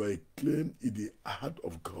 you are a clay in the heart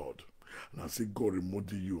of God. And I say, God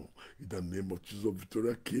remodel you in the name of Jesus.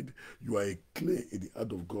 Victoria Kid, you are a clay in the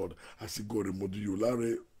heart of God. I say, God remodel you.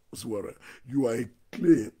 Larry Oswara, you are a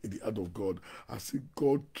clay in the heart of God. I say,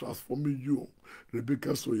 God transforming you.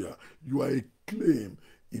 Rebecca Sawyer, you are a clay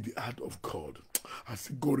in the heart of God. I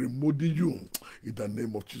say, God remodel you in the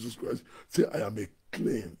name of Jesus Christ. Say, I am a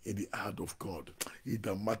clay in the heart of God. In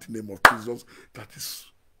the mighty name of Jesus, that is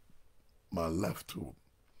my life too.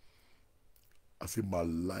 I say my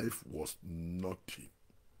life was nothing.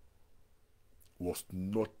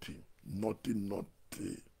 Nothing.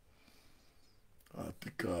 I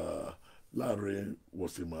think Larry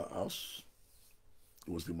was in my house.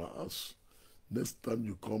 It was in my house. Next time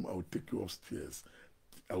you come, I will take you upstairs.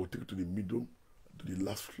 I will take you to the middle, to the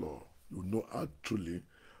last floor. You know actually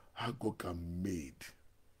how God can made.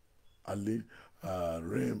 Ali,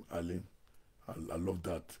 Rem Ali, I love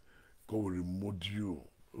that. God will remold you.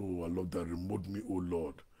 Oh, I love that. Remold me, oh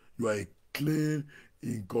Lord. You are a clay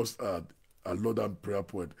in God's heart. A Lord and prayer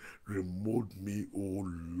point. Remold me, oh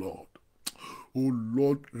Lord. Oh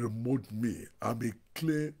Lord, remold me. I'm a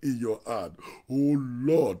clay in your heart. Oh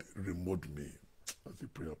Lord, remold me. That's the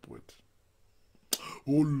prayer point.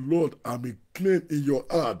 Oh Lord, I'm a clay in your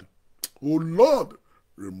heart. Oh Lord,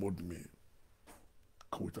 remold me.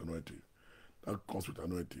 Come with anointing. That comes with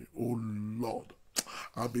anointing. Oh Lord,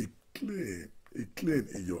 I'm a clay in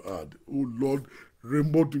your heart. Oh Lord,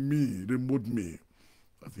 remold me.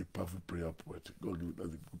 That's a powerful prayer point. God give it.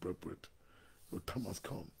 That's a good prayer point. Your time has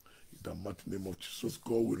come. In the mighty name of Jesus,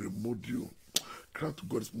 God will remold you. Cry to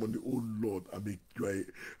God this morning, oh Lord, I'm a clay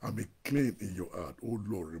in your heart. Oh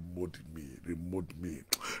Lord, remold me.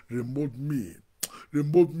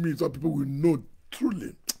 So people will know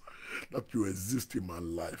truly that you exist in my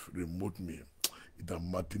life. Remold me. In the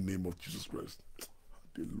mighty name of Jesus Christ.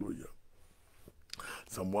 Hallelujah.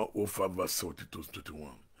 Psalm 105 verse 72 to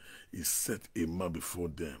 21. He set a man before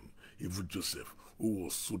them, even Joseph, who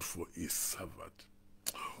was sold for a servant,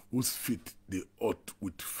 whose feet they ought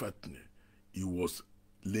with fattening. He was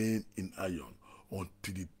laying in iron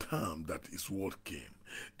until the time that his word came.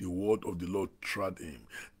 The word of the Lord trod him.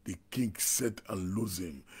 The king set and loosed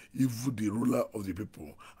him, even the ruler of the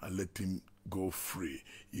people, and let him go free.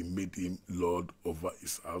 He made him lord over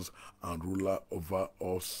his house and ruler over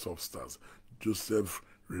all substance. Joseph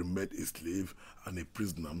remained a slave and a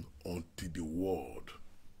prisoner until the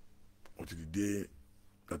day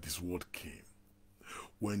that his word came.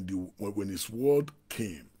 When his word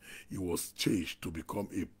came, he was changed to become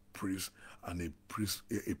a priest and a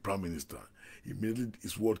prime minister. Immediately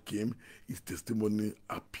his word came, his testimony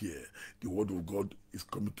appeared. The word of God is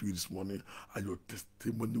coming to you this morning, and your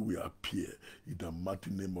testimony will appear. In the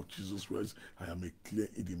mighty name of Jesus Christ, I am a clay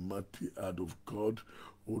in the mighty heart of God.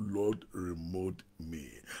 Oh Lord, remold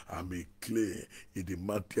me. I'm a clay in the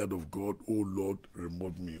mighty heart of God. Oh Lord,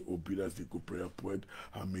 remold me. Obedience is a good prayer point.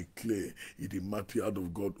 I'm a clay in the mighty heart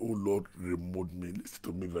of God. Oh Lord, remold me. Listen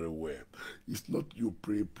to me very well. It's not you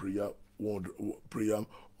prayer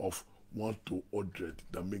of 1 to 100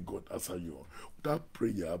 that make God answer you. That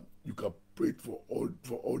prayer, you can pray it for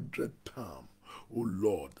 100 times. Oh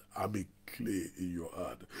Lord, I'm a clay in your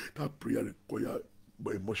heart. That prayer requires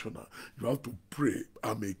emotional. You have to pray,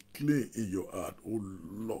 I'm a clay in your heart. Oh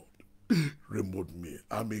Lord, remold me.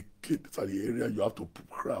 I'm a clay. That's the area you have to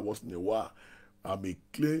cry once in a while. I'm a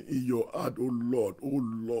clay in your heart. Oh Lord,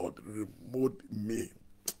 remold me.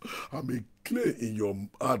 I'm a clay in your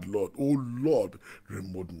heart, Lord. Oh Lord,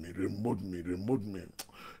 remold me.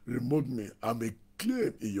 I'm a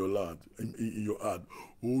clay in your heart. In your heart.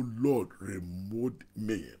 Oh Lord, remold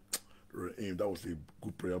me. That was a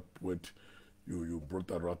good prayer point. You brought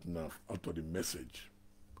that right now out of the message.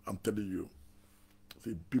 I'm telling you. It's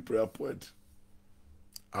a big prayer point.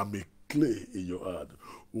 I'm a clay in your heart.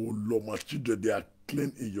 Oh Lord, my children, they are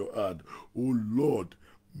clean in your heart. Oh Lord,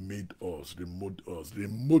 made us, remold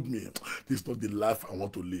me. This is not the life I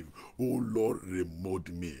want to live. Oh Lord, remold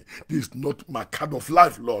me. This is not my kind of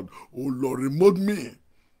life, Lord. Oh Lord, remold me.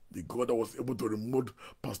 The God that was able to remold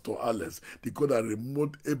Pastor Alex, the God that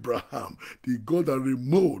remold Abraham, the God that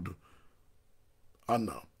remold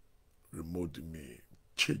Anna, remold me.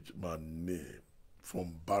 Change my name.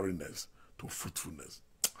 from barrenness to fruitfulness.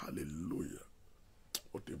 Hallelujah.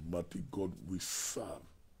 What a mighty God we serve.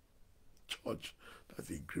 Church, that's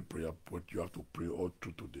a great prayer point. You have to pray all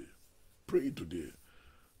through today. Pray today.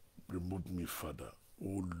 Remove me, Father.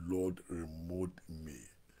 Oh Lord, remove me.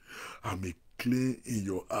 I'm a clay in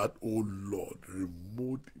your heart, oh Lord.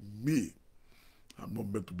 Remove me. I'm not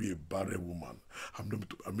meant to be a barren woman. I'm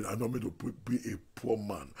not meant to be a poor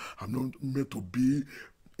man. I'm not meant to be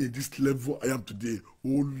in this level I am today.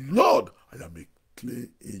 Oh Lord, I am a clay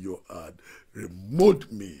in your heart.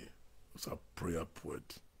 Remove me. It's a prayer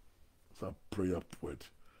point. It's a prayer point.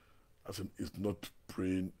 As in, it's not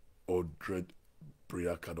praying or dread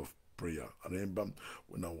prayer kind of prayer. I remember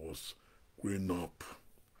when I was growing up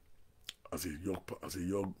as a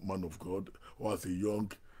young man of God, or as a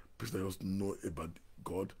young person that just know about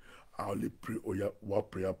God, I only pray one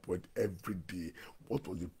prayer point every day. What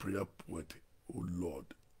was the prayer point? Oh Lord,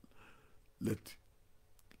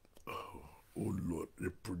 oh Lord,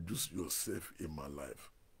 reproduce yourself in my life.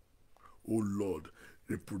 Oh Lord,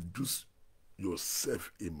 reproduce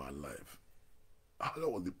yourself in my life. That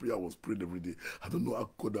was the prayer I was praying every day. I don't know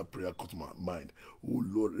how could that prayer cut to my mind. Oh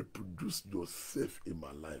Lord, reproduce yourself in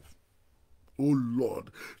my life. Oh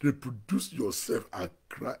Lord, reproduce yourself. I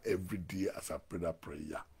cry every day as I pray that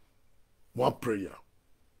prayer. One prayer.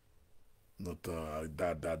 Not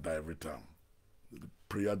that every time. The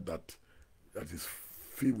prayer that is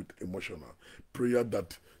filled with emotional. Prayer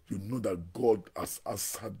that you know that God has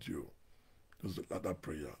answered you. Just like that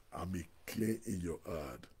prayer. I'm a clay in your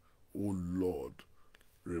heart. Oh Lord,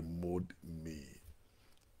 remove me.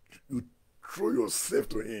 You throw yourself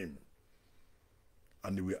to him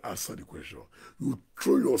and he will answer the question. You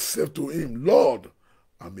throw yourself to him. Lord,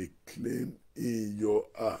 I'm a clay in your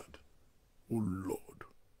heart. Oh Lord,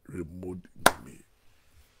 remove me.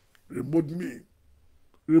 Remove me.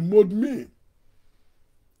 Remove me.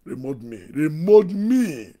 Remove me. Remove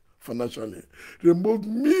me financially. Remove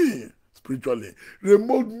me spiritually.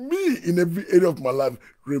 Remove me in every area of my life.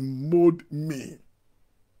 Remove me.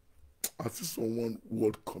 I see someone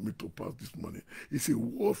word coming to pass this morning. It's a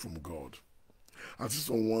word from God. I see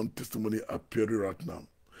someone testimony appearing right now.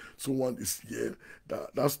 Someone is here.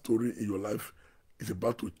 That story in your life is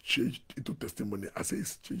about to change into testimony. I say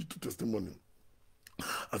it's changed to testimony.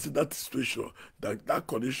 I see that situation, that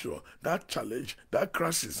condition, that challenge, that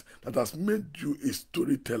crisis that has made you a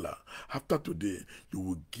storyteller. After today, you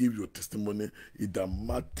will give your testimony in the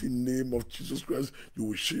mighty name of Jesus Christ. You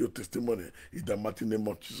will share your testimony in the mighty name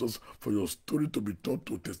of Jesus. For your story to be turned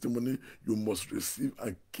to testimony, you must receive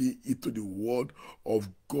and key into the word of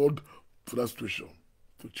God for that situation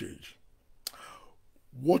to change.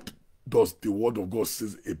 What does the word of God say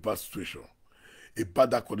about situation?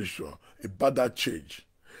 About that condition, about that change?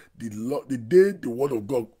 The day the word of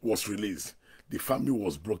God was released, the family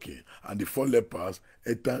was broken, and the 4 lepers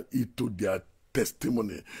entered into their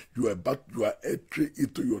testimony. You are entering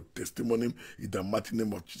into your testimony in the mighty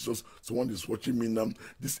name of Jesus. Someone is watching me now.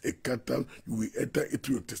 This encounter, you will enter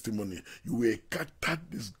into your testimony. You will encounter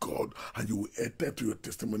this God, and you will enter into your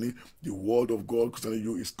testimony. The word of God concerning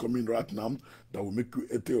you is coming right now that will make you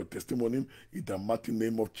enter your testimony in the mighty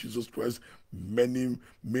name of Jesus Christ.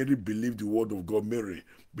 Mary believed the word of God. Mary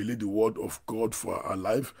believed the word of God for her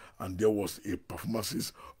life, and there was a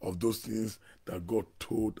performance of those things that God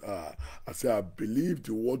told her. I say, I believe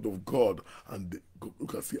the word of God, and you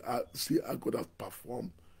can see how God has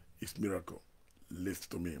performed his miracle. Listen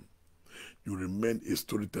to me. You remain a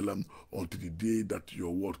storyteller until the day that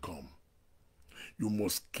your word comes. You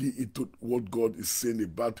must key into what God is saying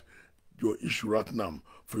about your issue right now.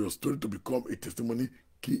 For your story to become a testimony,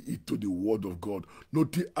 key into the word of God.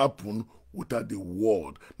 Nothing happen without the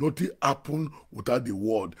word. Nothing happen without the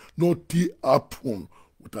word. Nothing happen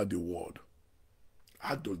without the word.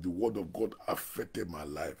 How does the word of God affect my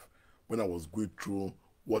life when I was going through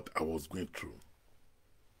what I was going through?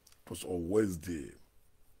 It was on Wednesday.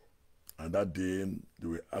 And that day, they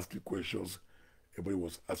were asking questions. Everybody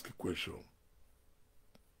was asking questions.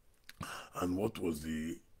 And what was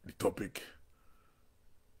the topic?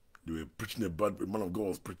 They were preaching about, the man of God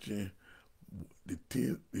was preaching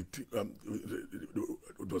there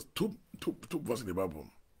was two verses in the Bible.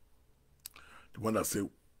 The one that said,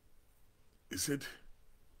 he said,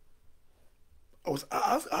 I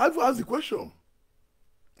asked the question.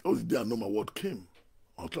 That was the day I know my word came.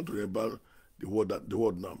 I was trying to remember the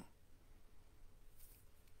word now.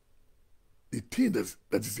 The thing that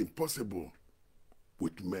is impossible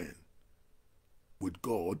with men, with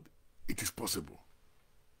God, it is possible.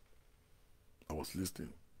 I was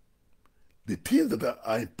listening. The things that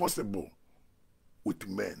are impossible with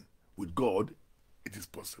men, with God, it is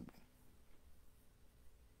possible.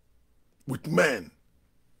 with men,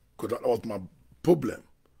 because that was my problem.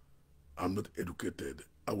 I'm not educated.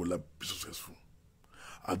 I will not be successful.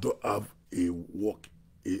 I don't have a work.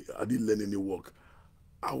 I didn't learn any work.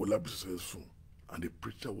 I will not be successful. And the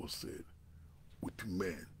preacher was said, with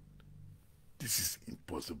men, this is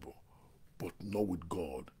impossible, but not with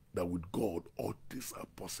God. That with God, all things are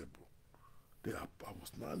possible. I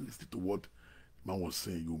was not listening to what man was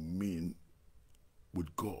saying. You mean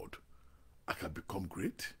with God, I can become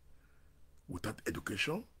great without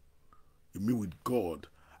education? You mean with God,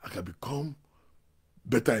 I can become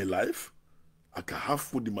better in life? I can have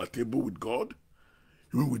food in my table with God?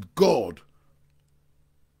 You mean with God,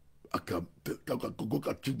 I can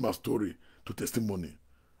change my story to testimony?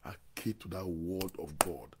 I came to that word of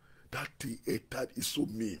God. That theater is so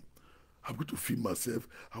mean. I'm going to feel myself.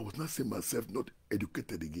 I was not saying myself not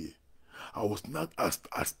educated again.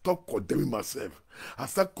 I stopped condemning myself. I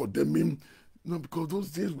started condemning, because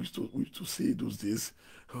those days we used to say those days,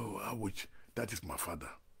 oh, I wish that is my father.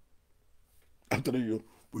 I'm telling you,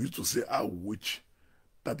 we used to say, I wish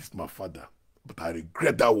that is my father. But I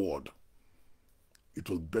regret that word. It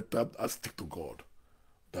was better I stick to God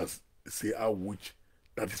than say, I wish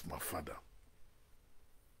that is my father.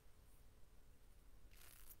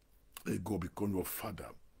 Let God become your father.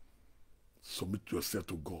 Submit yourself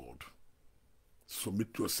to God. Submit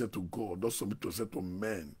yourself to God. Don't submit yourself to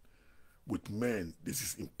men. With men, this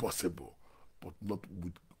is impossible, but not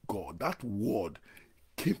with God. That word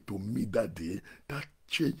came to me that day. That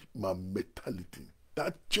changed my mentality.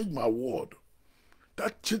 That changed my word.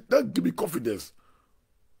 That gave me confidence.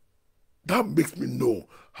 That makes me know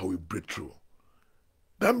how we break through.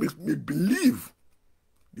 That makes me believe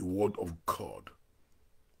the word of God.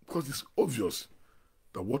 Because it's obvious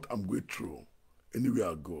that what I'm going through, anywhere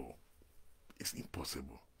I go, is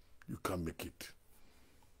impossible. You can't make it.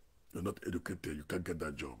 You're not educated, you can't get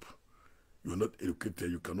that job. You're not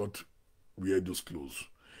educated, you cannot wear those clothes.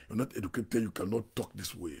 You're not educated, you cannot talk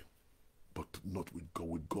this way. But not with God.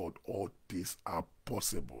 With God, all things are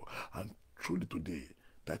possible. And truly today,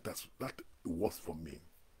 that works for me.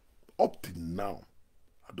 Up till now,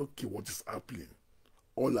 I don't care what is happening.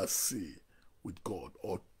 All I see, with God,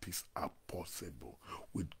 all things are possible.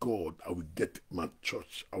 With God, I will get my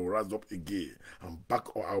church. I will rise up again.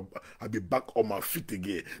 I'll be back on my feet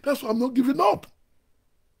again. That's why I'm not giving up.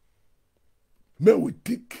 Men will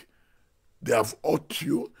think they have hurt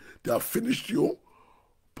you, they have finished you,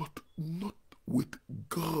 but not with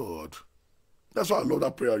God. That's why I love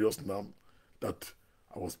that prayer just now, that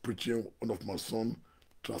I was preaching. One of my sons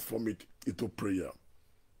transformed it into prayer.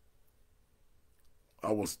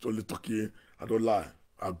 I was only talking, I don't lie.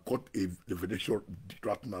 I got a revelation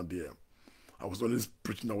right now there. I was always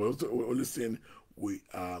preaching, I was always saying, we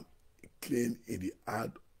are clean in the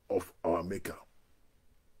heart of our Maker.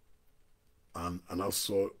 And I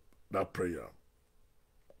saw that prayer.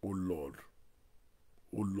 Oh Lord,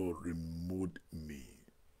 remove me.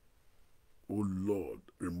 Oh Lord,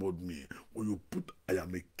 remove me. When you put I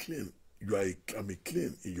am a clean, I'm a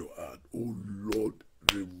clean in your heart. Oh Lord,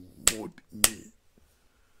 remove me.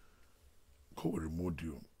 God will remove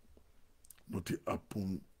you. Nothing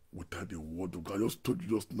happened without the word of God. I just told you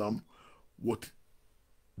just now what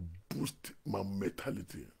boosted my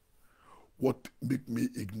mentality. What make me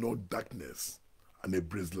ignore darkness and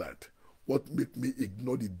embrace light. What make me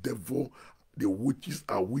ignore the devil, the witches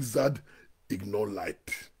and wizards, ignore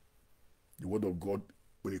light. The word of God,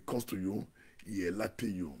 when it comes to you, he alert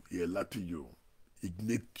you,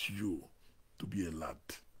 ignite you to be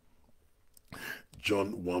alert.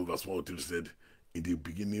 John 1 verse 1 said, in the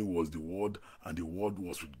beginning was the Word, and the Word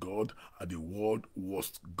was with God, and the Word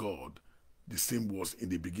was God. The same was in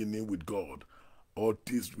the beginning with God. All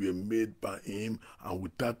things were made by him, and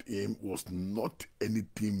without him was not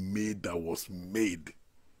anything made that was made.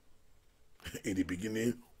 In the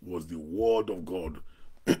beginning was the Word of God.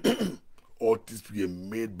 All things were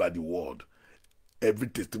made by the Word. Every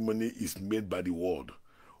testimony is made by the Word.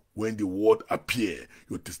 When the Word appears,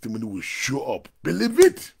 your testimony will show up. Believe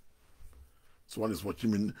it. Someone is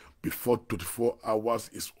watching me, before 24 hours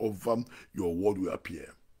is over, your word will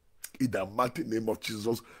appear. In the mighty name of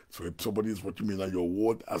Jesus, so if somebody is watching me now, your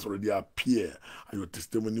word has already appeared, and your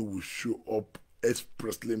testimony will show up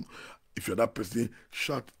expressly. If you're that person,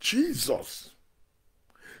 shout Jesus.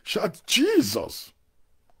 Shout Jesus.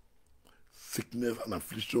 Sickness and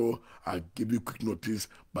affliction, I give you quick notice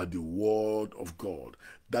by the word of God.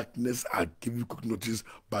 Darkness, I give you quick notice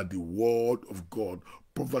by the word of God.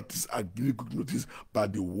 Poverty, I give you quick notice by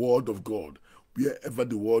the word of God. Wherever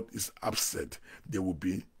the word is absent, there will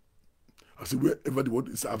be, wherever the word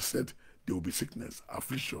is absent, there will be sickness,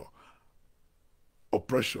 affliction,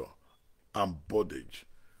 oppression, and bondage.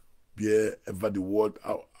 Wherever the word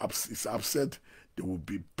is absent, there will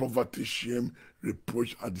be poverty, shame,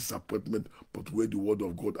 reproach, and disappointment. But where the word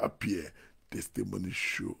of God appear, testimonies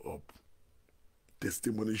show up.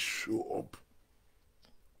 Testimonies show up.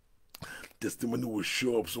 Testimony will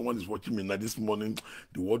show up. Someone is watching me now this morning.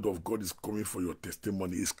 The word of God is coming for your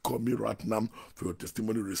testimony. It's coming right now for your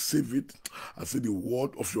testimony. Receive it. I say the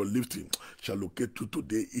word of your lifting shall locate you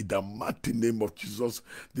today in the mighty name of Jesus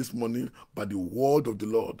this morning by the word of the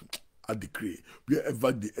Lord. I decree,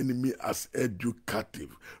 wherever the enemy has held you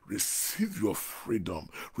captive, receive your freedom,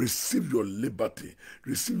 receive your liberty,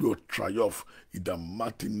 receive your triumph in the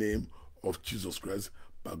mighty name of Jesus Christ.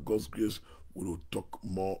 By God's grace, we will talk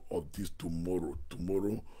more of this tomorrow.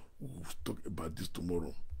 Tomorrow, we will talk about this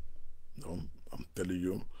tomorrow. No, I'm telling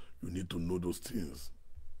you, you need to know those things.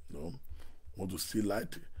 No, want to see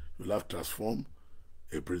light, your life transform,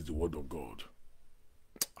 embrace the word of God.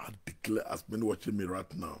 I declare, as many watching me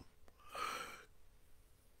right now,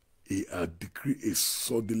 I decree a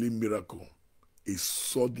suddenly miracle. A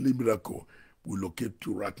suddenly miracle will locate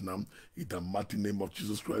you right now in the mighty name of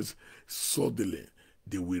Jesus Christ. Suddenly,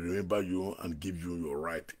 they will remember you and give you your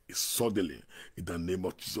right. Suddenly, in the name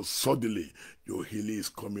of Jesus, suddenly, your healing is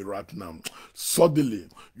coming right now. Suddenly,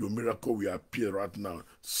 your miracle will appear right now.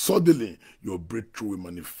 Suddenly, your breakthrough will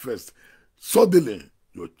manifest. Suddenly,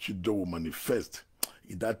 your children will manifest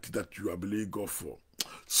in that you are believing God for.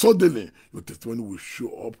 Suddenly, your testimony will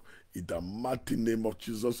show up in the mighty name of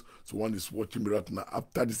Jesus. So one is watching me right now.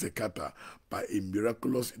 After this encounter, by a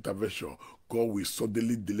miraculous intervention, God will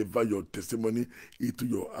suddenly deliver your testimony into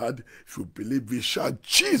your heart. If you believe it, shout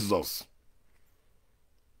Jesus.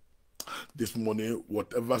 This morning,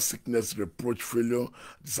 whatever sickness, reproach, failure,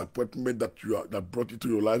 disappointment that brought into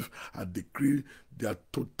your life, I decree their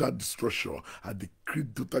total destruction. I decree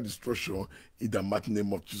total destruction in the mighty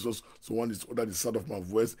name of Jesus. So one is under the sound of my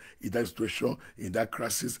voice, in that situation, in that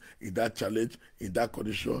crisis, in that challenge, in that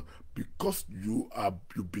condition, because you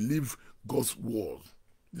believe God's word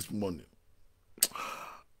this morning.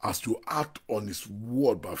 As you act on his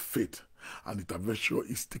word by faith, an intervention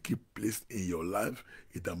is taking place in your life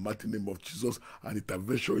in the mighty name of Jesus. An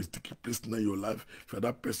intervention is taking place in your life. For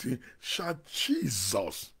that person, shout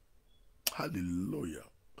Jesus. Hallelujah.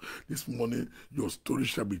 This morning, your story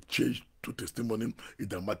shall be changed to testimony in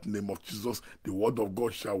the mighty name of Jesus. The word of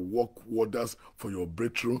God shall work wonders for your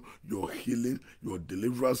breakthrough, your healing, your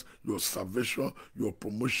deliverance, your salvation, your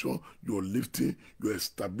promotion, your lifting, your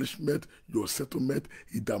establishment, your settlement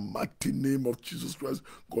in the mighty name of Jesus Christ.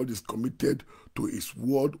 God is committed to his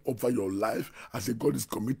word over your life. I say God is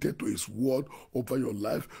committed to his word over your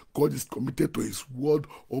life. God is committed to his word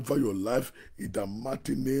over your life in the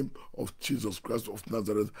mighty name of Jesus Christ of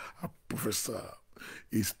Nazareth. I prophesy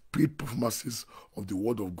his speed performances of the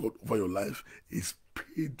word of God over your life, his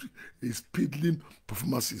speedily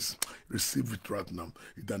performances. Receive it right now.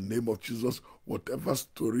 In the name of Jesus, whatever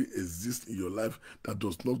story exists in your life that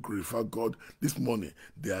does not glorify God, this morning,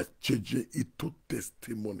 they are changing it to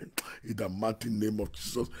testimony. In the mighty name of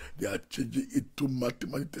Jesus, they are changing it to mighty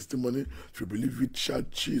testimony. If you believe it,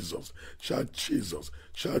 shout Jesus, shout Jesus,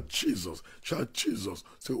 shout Jesus, shout Jesus.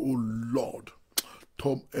 Say, oh Lord,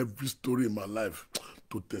 turn every story in my life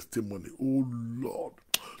to testimony. Oh Lord,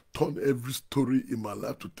 turn every story in my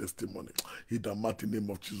life to testimony. In the mighty name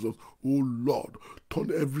of Jesus. Oh Lord,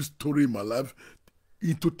 turn every story in my life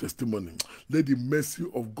into testimony. Let the mercy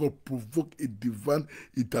of God provoke a divine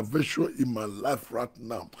intervention in my life right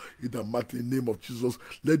now. In the mighty name of Jesus,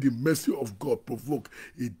 let the mercy of God provoke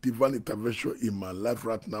a divine intervention in my life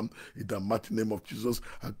right now. In the mighty name of Jesus,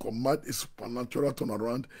 I command a supernatural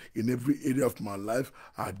turnaround in every area of my life.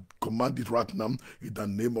 I command it right now in the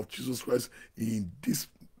name of Jesus Christ. In these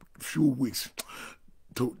few weeks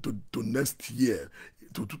to next year,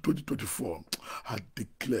 to 2024, I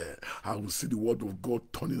declare I will see the word of God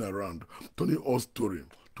turning around, turning all story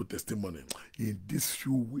to testimony. In these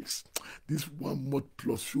few weeks, this 1 month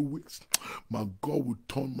plus few weeks, my God will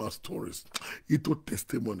turn my stories into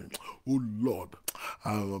testimony. Oh Lord,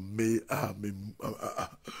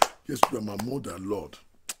 yes, you are my mother, Lord.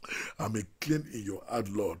 I may clean in your heart,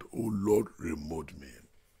 Lord. Oh Lord, remove me.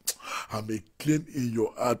 I may clean in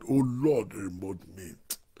your heart, oh Lord, remove me.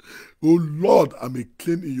 Oh Lord, I may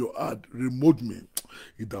clean in your heart, remove me.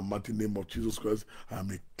 In the mighty name of Jesus Christ, I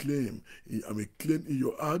may claim in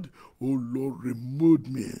your heart. Oh Lord, remold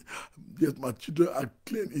me. Yes, my children are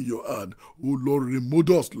claim in your heart. Oh Lord, remold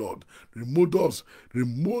us, Lord. Remold us.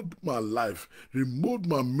 Remold my life. Remold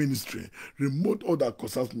my ministry. Remold all that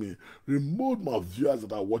concerns me. Remold my viewers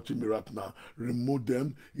that are watching me right now. Remold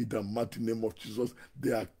them in the mighty name of Jesus.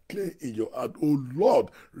 They are clean in your heart. Oh Lord,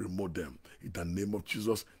 remold them in the name of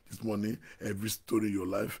Jesus. This morning, every story in your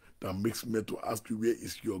life that makes me to ask you, where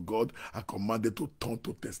is your God? I command it to turn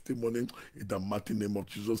to testimony in the mighty name of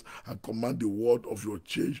Jesus. I command the word of your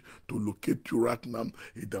change to locate you right now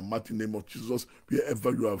in the mighty name of Jesus.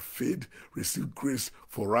 Wherever you have faith, receive grace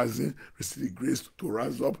for rising, receive grace to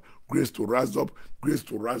rise up, grace to rise up, grace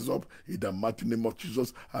to rise up in the mighty name of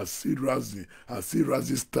Jesus. I see rising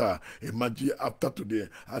star. Imagine after today.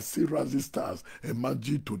 I see rising stars.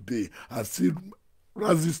 Imagine today. I see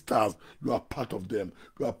rising stars. You are part of them.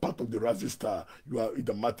 You are part of the rising star. You are in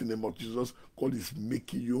the mighty name of Jesus. God is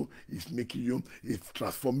making you. He's making you. He's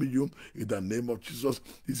transforming you in the name of Jesus.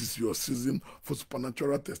 This is your season for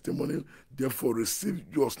supernatural testimony. Therefore, receive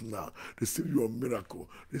yours now. Receive your miracle.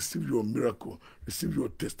 Receive your miracle. Receive your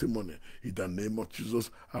testimony in the name of Jesus.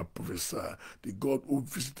 I prophesy the God who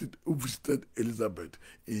visited Elizabeth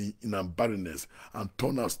in her barrenness and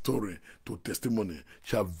turned her story to testimony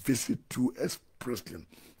shall visit you expressly.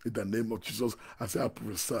 In the name of Jesus, I say I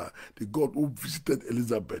prophesy, the God who visited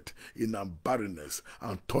Elizabeth in her barrenness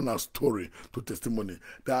and turned her story to testimony,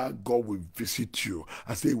 that God will visit you.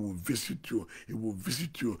 I say he will visit you. He will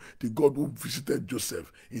visit you. The God who visited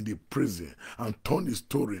Joseph in the prison and turned his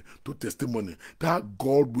story to testimony, that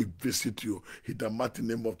God will visit you. In the mighty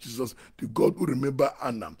name of Jesus, the God who remembered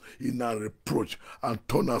Anna in her reproach and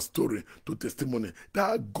turned her story to testimony,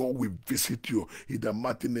 that God will visit you. In the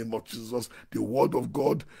mighty name of Jesus, the word of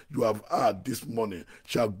God you have heard this morning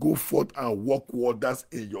shall go forth and work wonders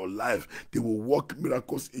in your life. They will work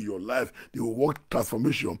miracles in your life. They will work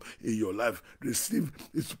transformation in your life. Receive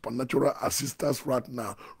a supernatural assistance right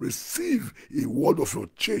now. Receive a word of your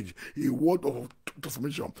change, a word of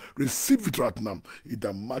transformation. Receive it right now in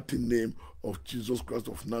the mighty name of Jesus Christ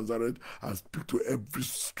of Nazareth, and speak to every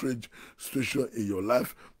strange situation in your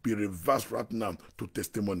life. Be reversed right now to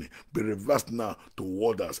testimony. Be reversed now to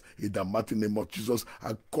wonders in the mighty name of Jesus.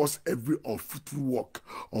 And cause every unfruitful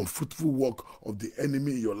work of the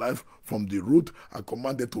enemy in your life from the root. I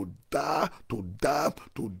command it to die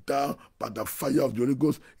by the fire of the Holy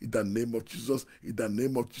Ghost in the name of Jesus. In the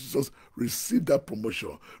name of Jesus, receive that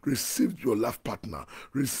promotion. Receive your life partner.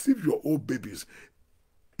 Receive your old babies.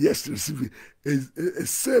 Yes, receive it.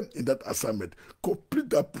 Same in that assignment. Complete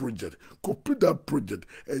that project.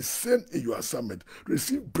 Same in your assignment.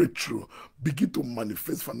 Receive breakthrough. Begin to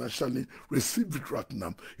manifest financially. Receive it right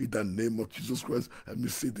now. In the name of Jesus Christ. Let me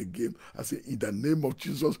say it again. I say, in the name of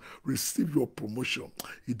Jesus, receive your promotion.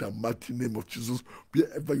 In the mighty name of Jesus,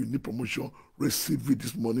 wherever you need promotion, receive it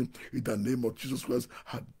this morning. In the name of Jesus Christ,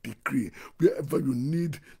 I decree. Wherever you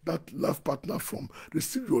need that life partner from,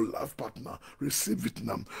 receive your life partner. Receive it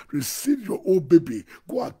now. Receive your old baby.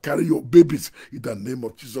 Go and carry your babies in the name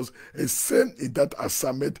of Jesus. And send in that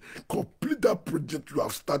assignment. Complete that project you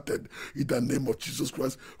have started in the name of Jesus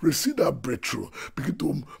Christ. Receive that breakthrough. Begin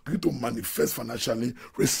to manifest financially.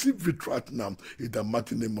 Receive it right now in the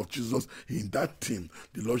mighty name of Jesus. In that team,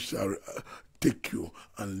 the Lord shall take you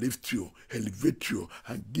and lift you, elevate you,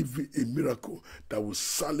 and give you a miracle that will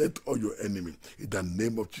silence all your enemy. In the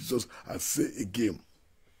name of Jesus, I say again,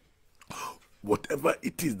 whatever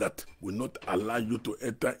it is that will not allow you to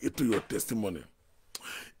enter into your testimony,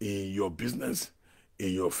 in your business,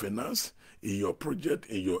 in your finance, in your project,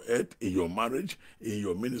 in your health, in your marriage, in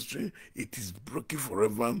your ministry, it is broken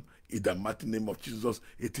forever. In the mighty name of Jesus,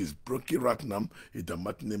 it is broken right now. In the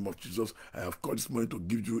mighty name of Jesus, I have called this morning to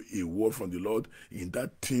give you a word from the Lord. In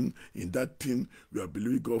that team, you are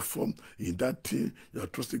believing God for. In that team, you are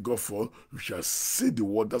trusting God for. You shall see the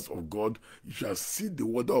wonders of God. You shall see the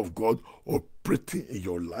wonder of God operating in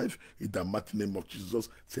your life. In the mighty name of Jesus,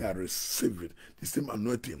 say, I receive it. The same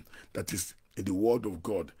anointing that is in the word of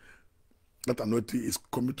God, that anointing is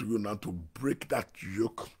coming to you now to break that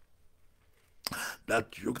yoke.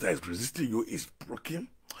 That yoke that is resisting you is broken.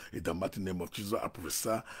 In the mighty name of Jesus, I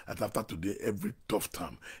prophesy that after today, every tough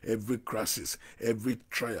time, every crisis, every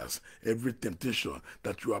trials, every temptation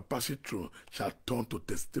that you are passing through shall turn to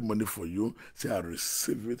testimony for you. Say, I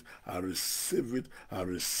receive it, I receive it, I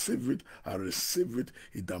receive it, I receive it.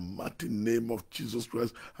 In the mighty name of Jesus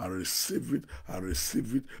Christ, I receive it, I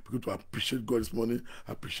receive it. Because to appreciate God this morning,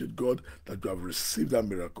 I appreciate God that you have received that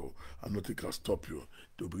miracle, and nothing can stop you.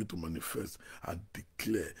 They will begin to manifest and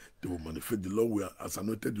declare. They will manifest. The Lord will, as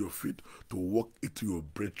anointed planted your feet to walk into your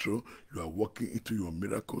breakthrough. You are walking into your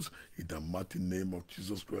miracles in the mighty name of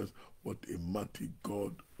Jesus Christ. What a mighty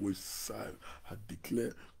God we serve. I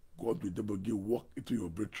declare God will double give walk into your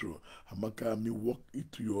breakthrough. Amakami, walk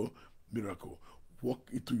into your miracle. Walk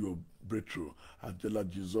into your breakthrough. Angela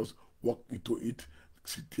Jesus, walk into it.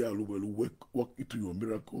 Cynthia Aluwelu, walk into your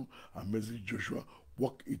miracle. Amazing Joshua,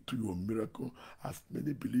 walk into your miracle. As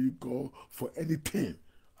many believe God for anything,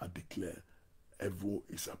 I declare heaven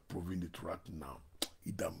is approving it right now.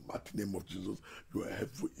 In the mighty name of Jesus, your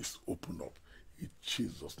heaven is open up. In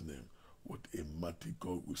Jesus' name. What a mighty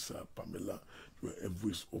God we serve. Pamela, your heaven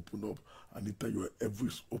is open up. Anita, your heaven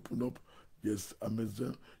is open up. Yes,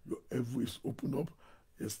 Amazon, your heaven is open up.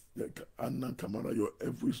 Yes, Anna Kamara, your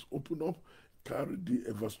heaven is open up. Carry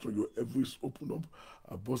the Everstore, your heaven is open up.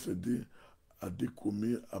 Abosede,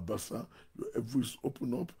 Adekome, Abasa, your heaven is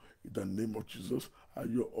open up. In the name of Jesus,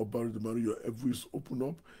 Ayo Obaridemari, your heaven is open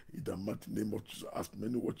up. In the mighty name of Jesus, as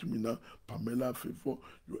many watching me now, Pamela Favor,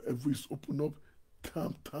 your heaven is open up.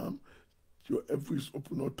 Tam, your heaven is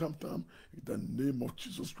open up. Tam, in the name of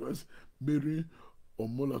Jesus Christ. Mary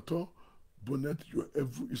Omolato, Bonnet, your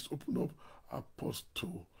heaven is open up.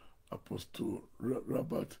 Apostle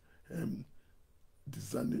Robert,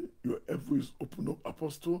 Dizani, your heaven is open up.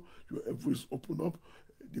 Apostle, your heaven is open up.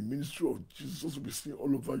 The ministry of Jesus will be seen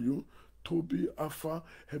all over you. Toby, Alpha,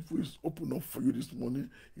 heaven is open up for you this morning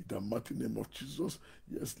in the mighty name of Jesus.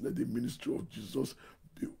 Yes, let the ministry of Jesus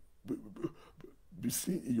be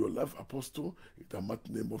seen in your life, Apostle, in the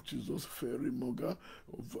mighty name of Jesus. Fairy Moga,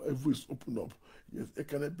 heaven is open up. Yes,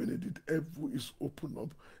 Ekane Benedict, heaven is open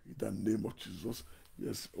up in the name of Jesus.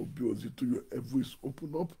 Yes, Obiozito, your heaven is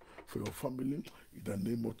open up for your family in the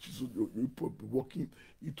name of Jesus. You will be walking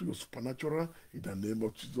into your supernatural in the name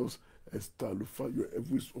of Jesus. Esther Lufa, your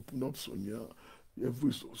heaven is open up. Sonia, heaven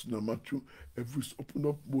is Sonia Matthew, heaven is open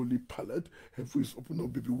up. Molly Palette, heaven is open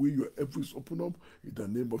up. Baby Way, your heaven is open up in the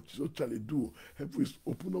name of Jesus. Charlie Do, heaven is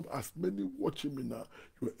open up. As many watching me now,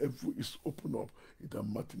 your heaven is open up in the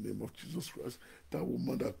mighty name of Jesus Christ. That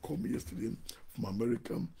woman that called me yesterday from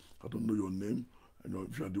America, I don't know your name. I know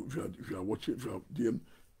if you are watching, if you are DM,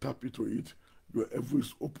 tap into it. Your heaven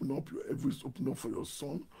is open up. Your heaven is open up for your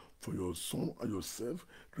son and yourself.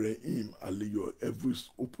 Rahim Ali, your heaven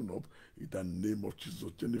is open up in the name of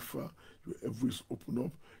Jesus. Jennifer, your heaven is open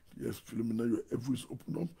up. Yes, Philomena, your heaven is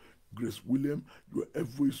open up. Grace William, your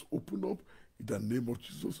heaven is open up in the name of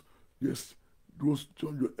Jesus. Yes, Rose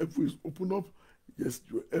John, your heaven is open up. Yes,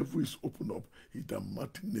 your heaven is open up in the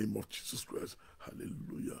mighty name of Jesus Christ.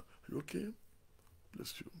 Hallelujah. Are you okay?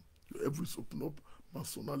 Bless you. Your heaven is open up.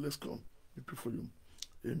 Masona, let's come. We pray for you.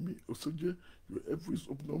 Amy Osoje, your heaven is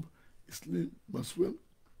open up. Isley Maswell,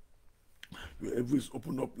 your heaven is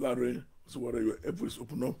open up. Larry Oswara, your heaven is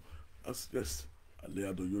open up. As yes,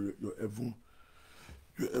 Aleado, your heaven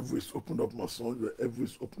is open up. My son, your heaven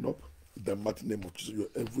is open up. In the mighty name of Jesus, your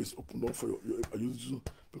heaven is open up for your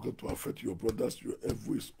because to affect your brothers. Your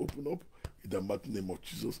heaven is open up. In the mighty name of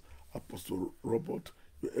Jesus, Apostle Robert,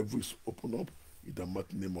 your heaven is open up. In the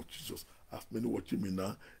mighty name of Jesus. As many watching me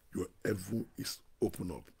now, your heaven is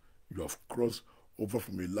open up. You have crossed over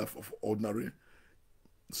from a life of ordinary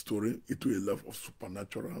story into a life of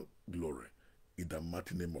supernatural glory. In the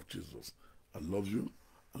mighty name of Jesus. I love you,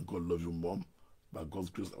 and God loves you, Mom. By God's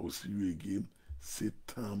grace, I will see you again. Same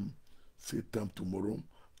time tomorrow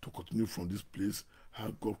to continue from this place.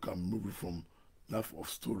 How God can move you from life of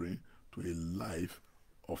story to a life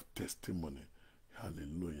of testimony.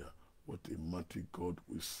 Hallelujah. What a mighty God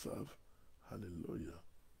we serve. Hallelujah.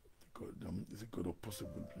 God is a God of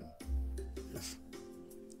possibility. Yes.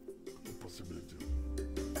 The possibility.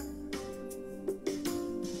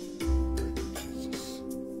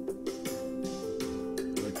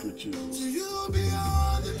 Thank you, Jesus. To you be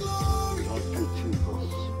all the glory. Thank you,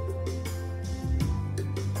 Jesus.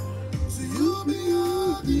 To you be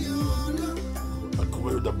all the honor. I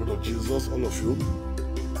cover with the blood of Jesus, all of you.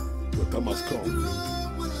 Your time has come.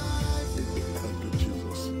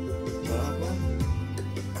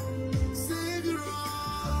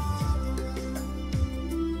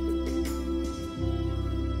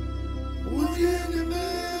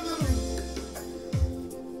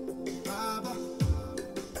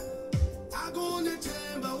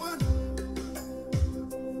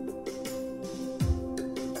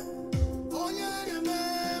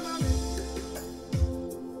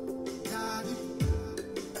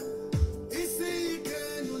 See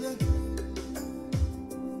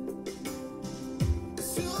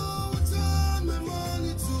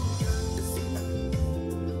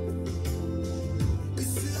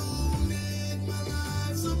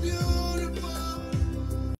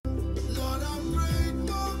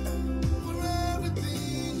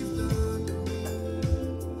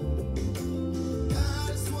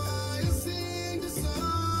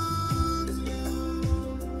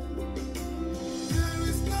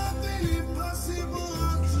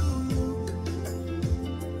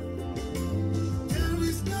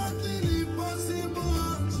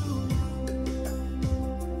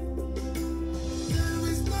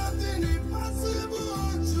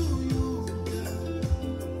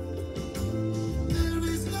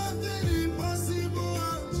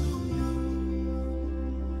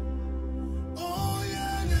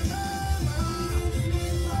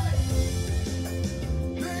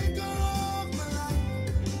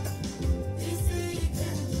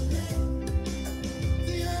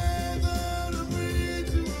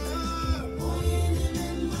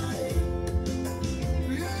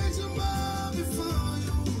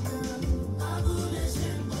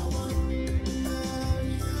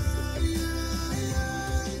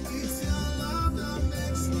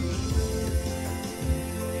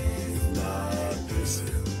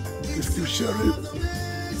Please keep sharing.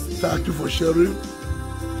 Thank you for sharing.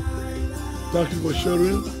 Thank you for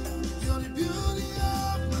sharing.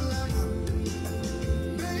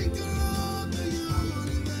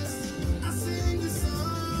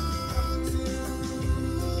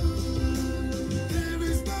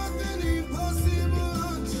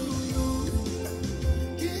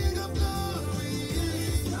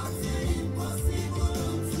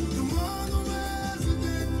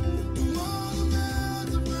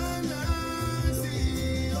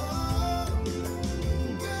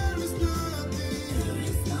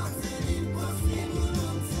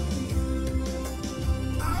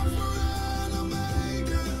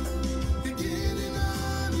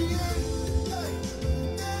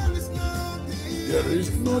 There is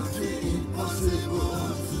nothing impossible.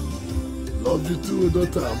 Love you too,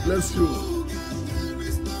 daughter. Bless you.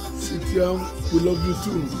 Cynthia, we love you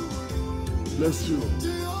too. Bless you.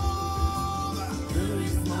 There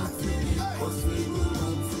is nothing impossible.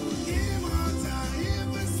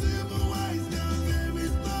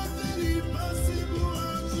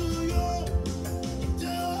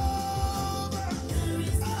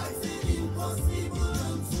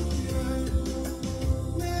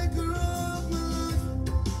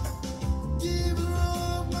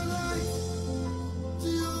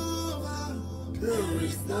 There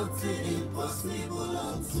is nothing impossible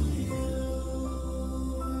unto you.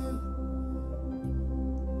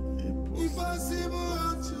 Impossible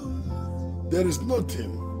unto you. There is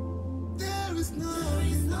nothing. There is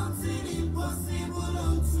nothing impossible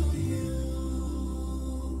unto you.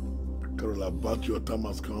 Carol, about your time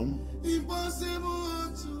has come. Impossible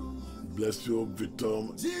unto you. Bless you, Victor,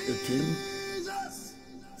 Etim,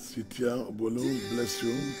 Cynthia, Obolu, bless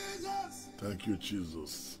you. Thank you,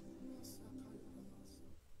 Jesus.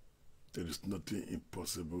 There is nothing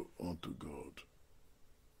impossible unto God.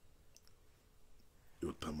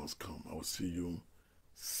 Your time has come. I will see you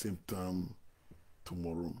same time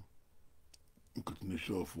tomorrow in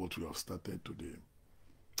continuation of what we have started today.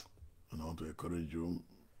 And I want to encourage you,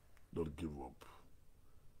 don't give up.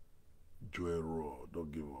 Joel Raw,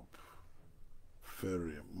 don't give up.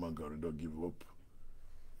 Ferry Margaret, don't give up.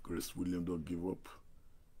 Grace William, don't give up.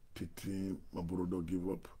 Titi Maburo, don't give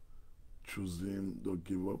up. Choosing, don't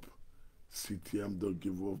give up. CTM, don't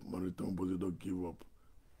give up. Mariton Bose, don't give up.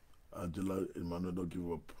 Angela Emmanuel, don't give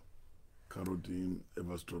up. Carol Dean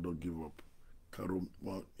Everstro, don't give up. Carol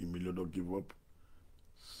Emilio, don't give up.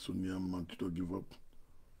 Sonia Manti, don't give up.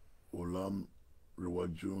 Olam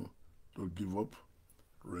Rewaju, don't give up.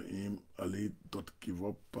 Rahim Ali, don't give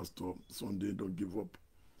up. Pastor Sunday, don't give up.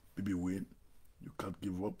 Baby Wayne, you can't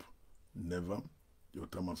give up. Never. Your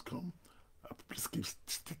time has come. Please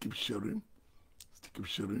still keep sharing. Still keep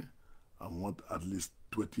sharing. I want at least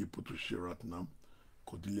 20 people to share right now.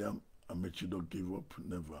 Cordelia, Amechi, don't give up.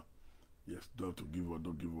 Never. Yes, don't have to give up.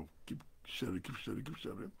 Don't give up. Keep sharing, keep sharing, keep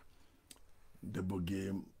sharing. Double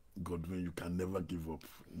game, Godwin, you can never give up.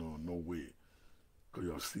 No, no way. Because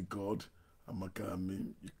you have seen God. Amaka, I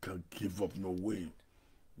mean, you can't give up. No way.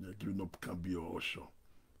 Yeah, giving up can be your usher.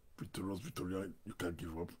 Victoria, you can't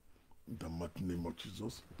give up. In the mighty name of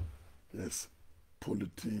Jesus. Yes.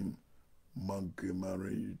 Polythene,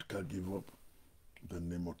 Montgomery, you can't give up. In the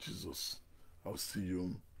name of Jesus. I'll see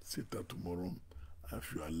you tomorrow.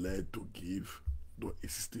 If you are led to give, don't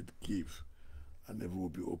hesitate, give. And heaven will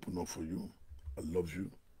be open up for you. I love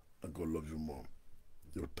you, and God loves you more.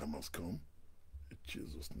 Your time has come. In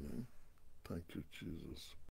Jesus' name. Thank you, Jesus.